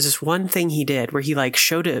 And there was this one thing he did where he like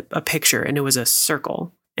showed a picture, and it was a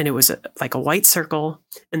circle. and it was like a white circle,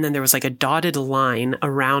 and then there was like a dotted line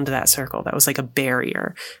around that circle that was like a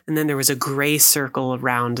barrier, and then there was a gray circle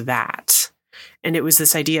around that. And it was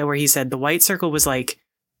this idea where he said the white circle was like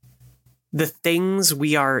the things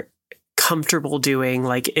we are comfortable doing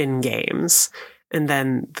like in games, and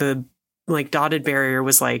then the like dotted barrier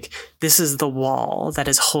was like, this is the wall that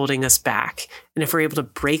is holding us back. And if we're able to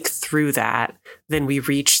break through that, then we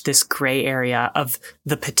reach this gray area of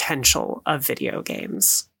the potential of video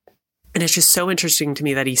games. And it's just so interesting to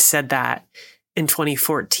me that he said that in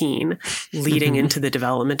 2014, leading into the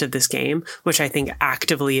development of this game, which I think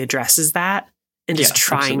actively addresses that and is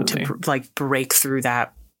trying to like break through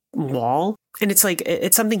that wall. And it's like,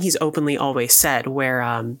 it's something he's openly always said,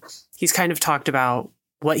 where he's kind of talked about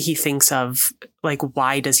what he thinks of, like,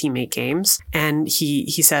 why does he make games? And he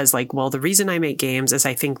says, like, well, the reason I make games is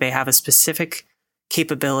I think they have a specific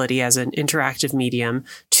capability as an interactive medium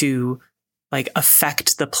to, like,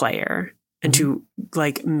 affect the player and to,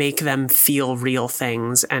 like, make them feel real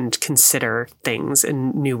things and consider things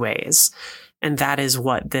in new ways. And that is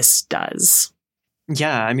what this does.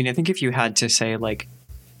 Yeah, I mean, I think if you had to say, like,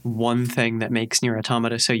 one thing that makes Nier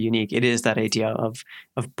Automata so unique, it is that idea of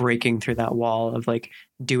breaking through that wall, of like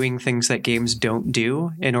doing things that games don't do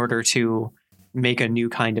in order to make a new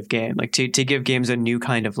kind of game, like to give games a new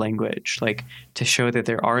kind of language, like to show that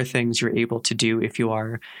there are things you're able to do if you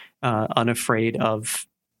are unafraid of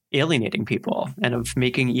alienating people and of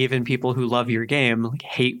making even people who love your game like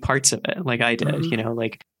hate parts of it, like I did. You know,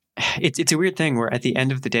 like it's a weird thing where at the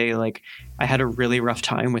end of the day, like I had a really rough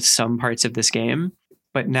time with some parts of this game,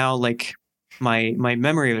 but now, like, my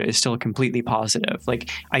memory of it is still completely positive. Like,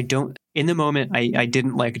 I don't, in the moment, I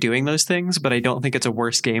didn't like doing those things, but I don't think it's a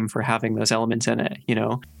worse game for having those elements in it. You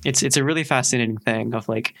know, it's a really fascinating thing of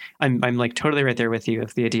like, I'm like totally right there with you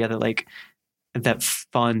of the idea that like that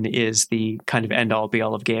fun is the kind of end all be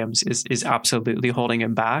all of games is absolutely holding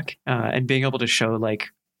him back, and being able to show like,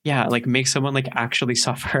 yeah, like make someone like actually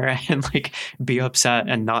suffer and like be upset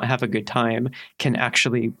and not have a good time can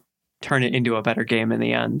actually turn it into a better game in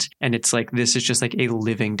the end. And it's like, this is just like a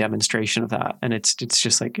living demonstration of that. And it's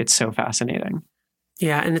just like, it's so fascinating.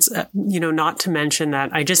 Yeah. And it's, you know, not to mention that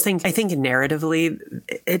I think narratively,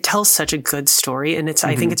 it tells such a good story. And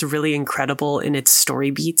I think it's really incredible in its story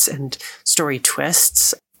beats and story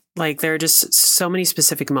twists. Like there are just so many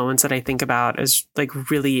specific moments that I think about as like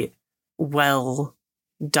really well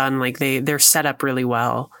done. Like they're set up really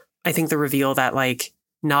well. I think the reveal that like,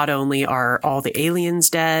 not only are all the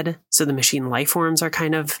aliens dead, so the machine life forms are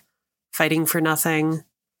kind of fighting for nothing,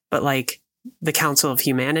 but like the Council of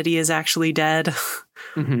Humanity is actually dead.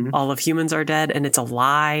 All of humans are dead, and it's a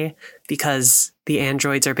lie because the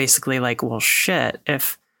androids are basically like, well, shit,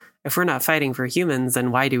 if we're not fighting for humans,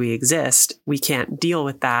 then why do we exist? We can't deal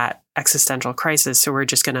with that existential crisis, so we're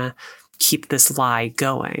just going to keep this lie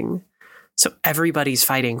going. So everybody's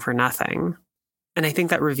fighting for nothing. And I think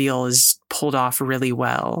that reveal is pulled off really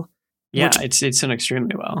well. Yeah, it's done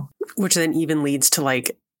extremely well. Which then even leads to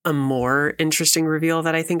like a more interesting reveal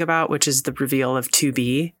that I think about, which is the reveal of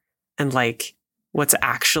 2B and like what's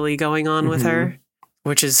actually going on with her,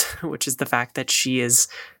 which is the fact that she is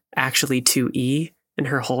actually 2E and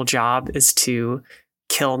her whole job is to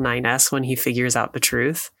kill 9S when he figures out the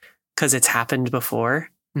truth because it's happened before.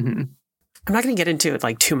 I'm not going to get into it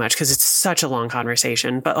like too much because it's such a long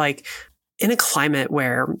conversation, but like in a climate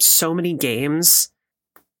where so many games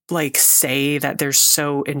like say that they're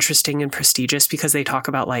so interesting and prestigious because they talk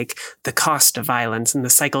about like the cost of violence and the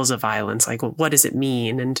cycles of violence, like well, what does it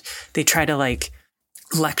mean? And they try to like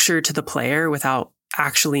lecture to the player without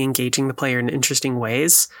actually engaging the player in interesting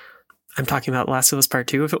ways. I'm talking about Last of Us Part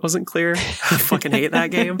 2 if it wasn't clear. I fucking hate that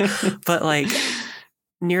game. But like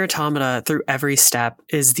Nier Automata through every step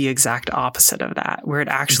is the exact opposite of that, where it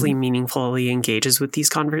actually meaningfully engages with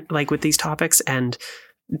these with these topics and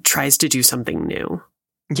tries to do something new.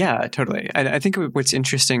 Yeah, totally. I think what's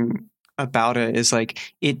interesting about it is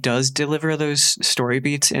like it does deliver those story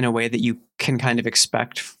beats in a way that you can kind of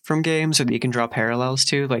expect from games or that you can draw parallels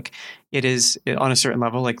to. Like it is on a certain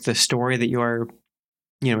level, like the story that you are,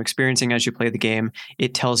 you know, experiencing as you play the game,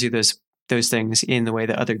 it tells you those things in the way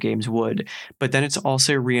that other games would, but then it's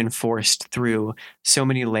also reinforced through so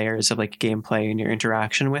many layers of like gameplay and your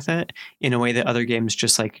interaction with it in a way that other games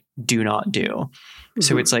just like do not do.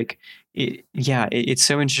 So it's like, it's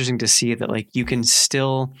so interesting to see that like you can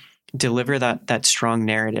still deliver that strong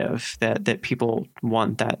narrative that people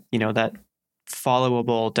want, that, you know, that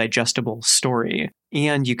followable, digestible story.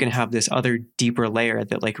 And you can have this other deeper layer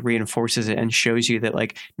that like reinforces it and shows you that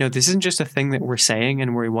like, no, this isn't just a thing that we're saying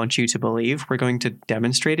and we want you to believe. We're going to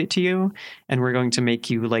demonstrate it to you and we're going to make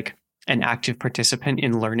you like an active participant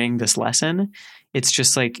in learning this lesson. It's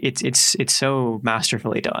just like it's so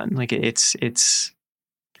masterfully done. Like it's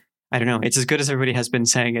I don't know. It's as good as everybody has been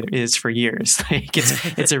saying it is for years. Like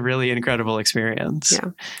it's a really incredible experience.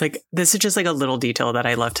 Yeah. Like this is just like a little detail that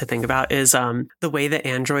I love to think about is the way that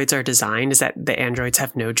androids are designed is that the androids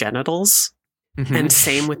have no genitals. Mm-hmm. And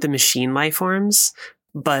same with the machine life forms.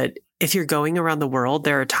 But if you're going around the world,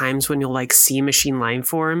 there are times when you'll like see machine life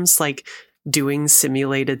forms like doing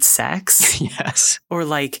simulated sex. Yes. Or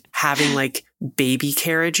like having like baby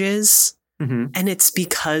carriages. Mm-hmm. And it's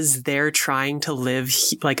because they're trying to live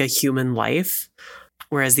like a human life,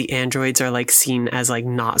 whereas the androids are like seen as like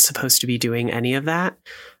not supposed to be doing any of that.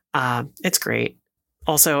 It's great.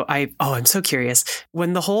 Also, I'm so curious.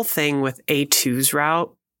 When the whole thing with A2's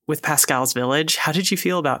route with Pascal's village, how did you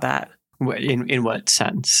feel about that? In what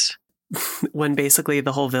sense? When basically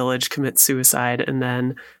the whole village commits suicide and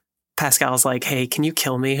then Pascal's like, hey, can you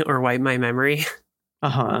kill me or wipe my memory?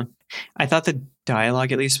 Uh-huh. I thought the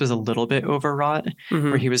dialogue at least was a little bit overwrought,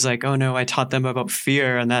 where he was like, oh no, I taught them about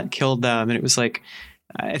fear and that killed them. And it was like,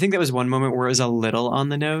 I think that was one moment where it was a little on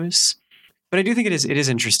the nose. But I do think it is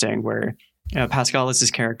interesting where Pascal is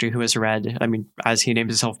this character who has read, I mean, as he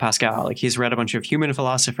names himself Pascal, like he's read a bunch of human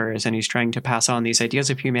philosophers and he's trying to pass on these ideas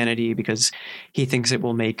of humanity because he thinks it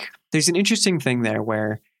will make... There's an interesting thing there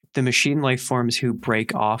where the machine life forms who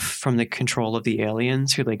break off from the control of the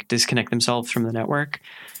aliens, who like disconnect themselves from the network,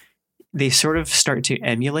 they sort of start to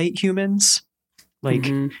emulate humans. Like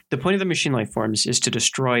the point of the machine life forms is to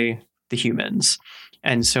destroy the humans.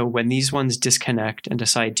 And so when these ones disconnect and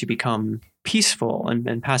decide to become peaceful and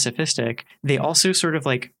pacifistic, they also sort of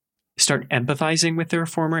like start empathizing with their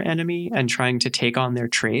former enemy and trying to take on their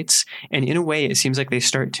traits. And in a way, it seems like they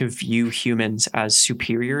start to view humans as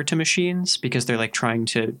superior to machines because they're like trying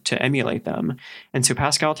to emulate them. And so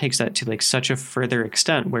Pascal takes that to like such a further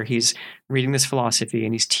extent where he's reading this philosophy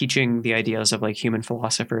and he's teaching the ideas of like human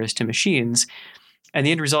philosophers to machines. And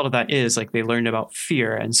the end result of that is like they learn about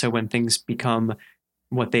fear. And so when things become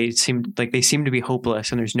what they seem to be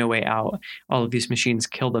hopeless and there's no way out, all of these machines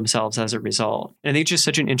kill themselves as a result. And I think it's just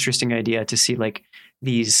such an interesting idea to see like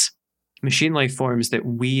these machine life forms that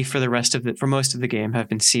we for most of the game have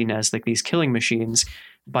been seen as like these killing machines.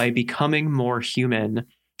 By becoming more human,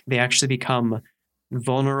 they actually become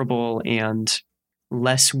vulnerable and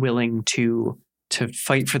less willing to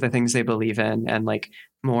fight for the things they believe in, and like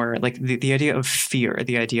more like the idea of fear,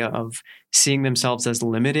 the idea of seeing themselves as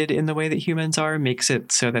limited in the way that humans are, makes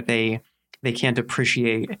it so that they can't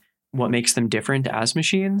appreciate what makes them different as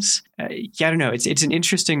machines. I don't know. It's an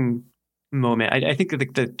interesting moment. I think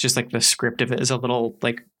the script of it is a little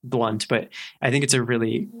like blunt, but I think it's a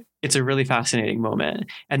really fascinating moment.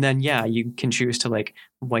 And then you can choose to like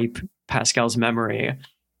wipe Pascal's memory,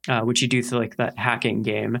 which you do through like that hacking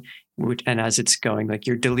game. And as it's going, like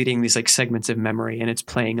you're deleting these like segments of memory, and it's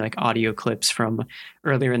playing like audio clips from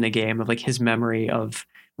earlier in the game of like his memory of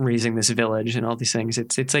raising this village and all these things.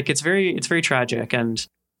 It's very tragic, and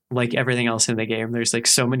like everything else in the game, there's like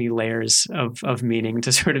so many layers of meaning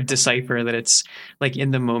to sort of decipher that it's like in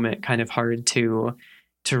the moment kind of hard to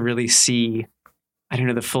really see, I don't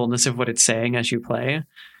know, the fullness of what it's saying as you play.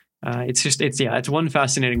 It's one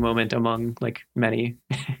fascinating moment among like many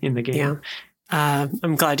in the game. Yeah.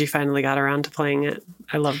 I'm glad you finally got around to playing it.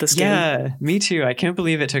 I love this game. Yeah, me too. I can't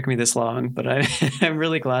believe it took me this long, but I'm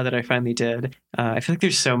really glad that I finally did. I feel like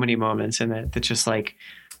there's so many moments in it that just like,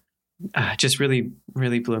 just really,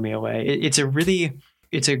 really blew me away. It's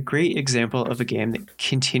a great example of a game that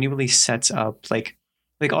continually sets up like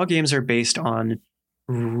all games are based on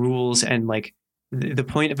rules, and like the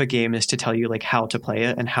point of a game is to tell you like how to play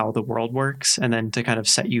it and how the world works, and then to kind of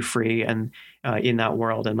set you free and in that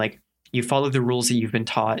world, and like you follow the rules that you've been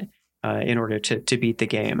taught in order to beat the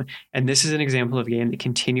game. And this is an example of a game that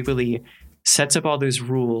continually sets up all those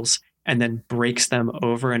rules and then breaks them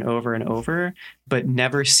over and over and over, but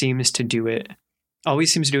never seems to do it.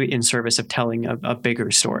 Always seems to do it in service of telling a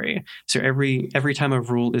bigger story. So every time a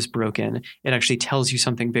rule is broken, it actually tells you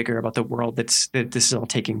something bigger about the world that this is all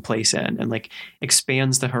taking place in, and like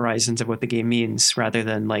expands the horizons of what the game means rather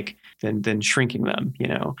than like than shrinking them. You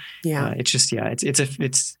know? Yeah.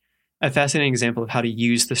 It's a fascinating example of how to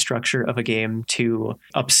use the structure of a game to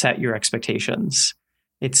upset your expectations.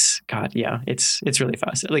 It's really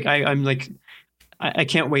fascinating. Like I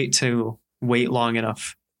can't wait to wait long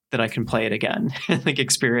enough that I can play it again and like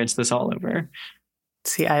experience this all over.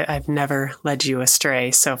 See, I've never led you astray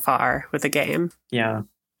so far with a game. Yeah.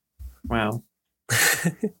 Wow.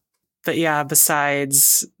 But yeah,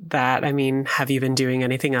 besides that, I mean, have you been doing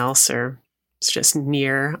anything else, or it's just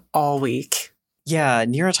Nier all week? Yeah,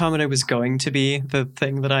 Nier Automata was going to be the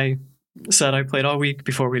thing that I said I played all week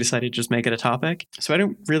before we decided to just make it a topic. So I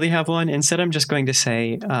don't really have one. Instead, I'm just going to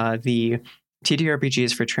say the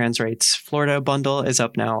TTRPGs for Trans Rights Florida bundle is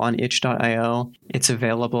up now on itch.io. It's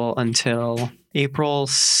available until April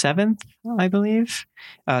 7th, I believe.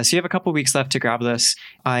 So you have a couple weeks left to grab this.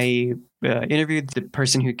 I interviewed the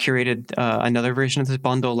person who curated another version of this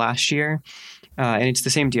bundle last year, and it's the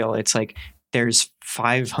same deal. It's like there's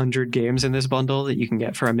 500 games in this bundle that you can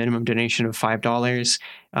get for a minimum donation of $5.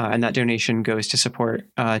 And that donation goes to support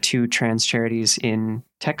 2 trans charities in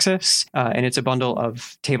Texas. And it's a bundle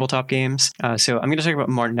of tabletop games. So I'm going to talk about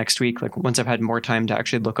more next week, like once I've had more time to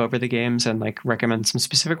actually look over the games and like recommend some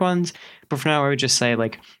specific ones. But for now, I would just say,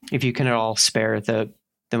 like, if you can at all spare the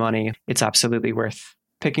money, it's absolutely worth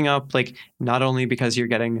picking up, like, not only because you're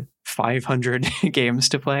getting 500 games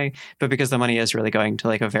to play, but because the money is really going to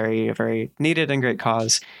like a very, very needed and great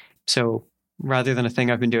cause. So rather than a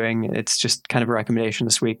thing I've been doing, it's just kind of a recommendation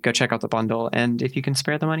this week. Go check out the bundle, and if you can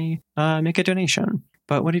spare the money, make a donation.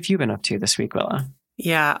 But what have you been up to this week, Willa?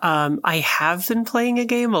 Yeah, I have been playing a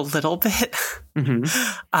game a little bit. Mm-hmm.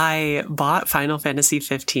 I bought Final Fantasy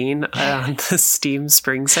 15 on the Steam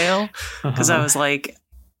spring sale because I was like,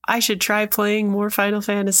 I should try playing more Final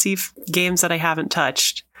Fantasy games that I haven't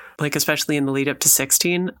touched, like especially in the lead up to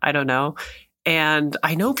 16. I don't know. And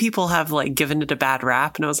I know people have like given it a bad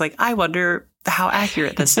rap, and I was like, I wonder how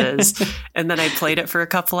accurate this is. And then I played it for a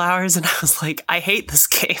couple hours and I was like, I hate this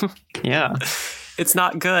game. Yeah. It's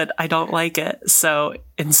not good. I don't like it. So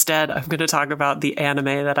instead, I'm going to talk about the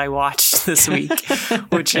anime that I watched this week,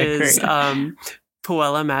 which is Puella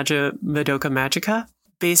Madoka Magica.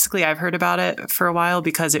 Basically, I've heard about it for a while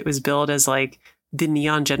because it was billed as like the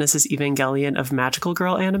Neon Genesis Evangelion of magical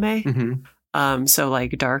girl anime. Mm-hmm. So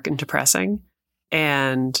like dark and depressing.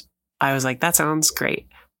 And I was like, that sounds great.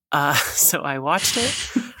 So I watched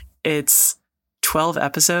it. It's 12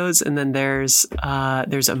 episodes, and then there's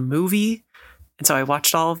a movie. And so I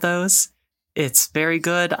watched all of those. It's very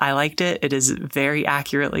good. I liked it. It is very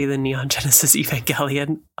accurately the Neon Genesis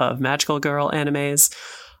Evangelion of magical girl animes.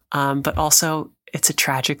 But also, it's a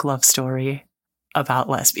tragic love story about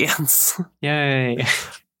lesbians. Yay.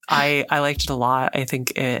 I liked it a lot. I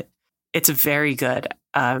think it's very good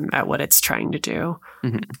at what it's trying to do.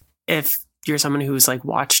 Mm-hmm. If you're someone who's like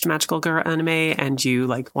watched magical girl anime and you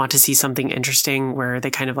like want to see something interesting where they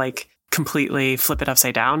kind of like completely flip it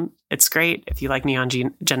upside down, it's great. If you like Neon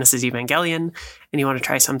Genesis Evangelion and you want to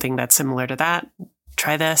try something that's similar to that,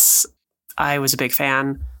 try this. I was a big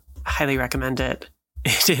fan. Highly recommend it.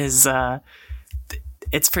 It is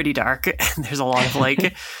it's pretty dark, and there's a lot of like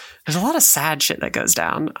there's a lot of sad shit that goes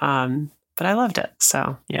down. But I loved it.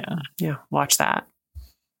 So yeah, watch that.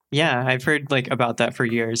 Yeah, I've heard like about that for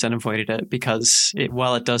years and avoided it because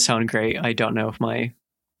while it does sound great, I don't know if my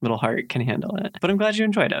little heart can handle it. But I'm glad you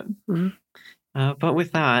enjoyed it. Mm-hmm. But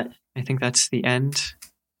with that, I think that's the end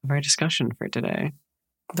of our discussion for today.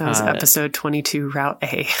 That was episode 22, Route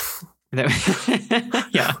A.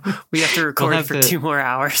 Yeah. We have to record for 2 more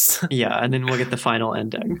hours. Yeah, and then we'll get the final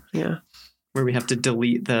ending. Yeah. Where we have to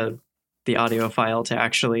delete the audio file to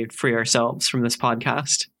actually free ourselves from this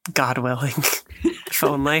podcast. God willing. If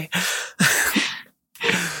only.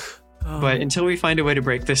 But until we find a way to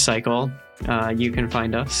break this cycle, you can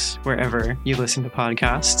find us wherever you listen to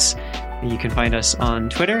podcasts. You can find us on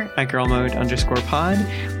Twitter at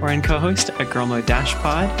girlmode_pod or in co-host at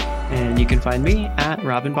girlmode-pod. And you can find me at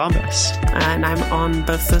Robin Bombas. And I'm on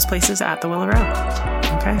both those places at the Willow Row.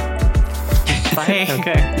 Okay. Bye.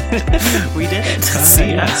 Okay. We did it.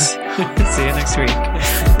 See ya. See you next week.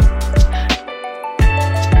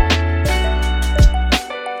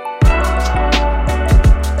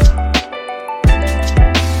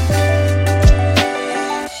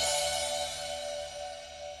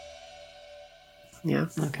 Yeah.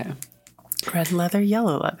 Okay. Red leather,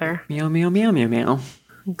 yellow leather. Meow, meow, meow, meow, meow.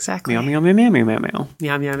 Exactly. Meow, meow, meow, meow, meow, meow, meow.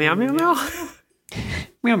 Meow, meow, meow, meow, meow.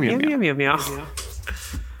 Meow, meow, meow, meow, meow.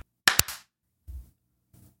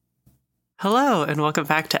 Hello, and welcome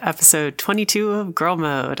back to episode 22 of Girl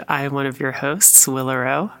Mode. I am one of your hosts, Willa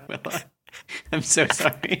Rowe. Willa. I'm so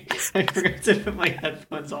sorry. I forgot to put my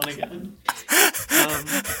headphones on again.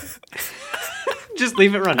 Just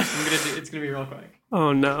leave it running. It's gonna be real quick.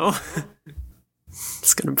 Oh no.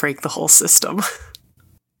 It's gonna break the whole system.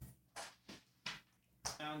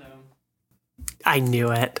 Oh no. I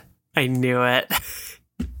knew it. I'm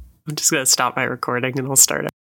just gonna stop my recording and I'll start it.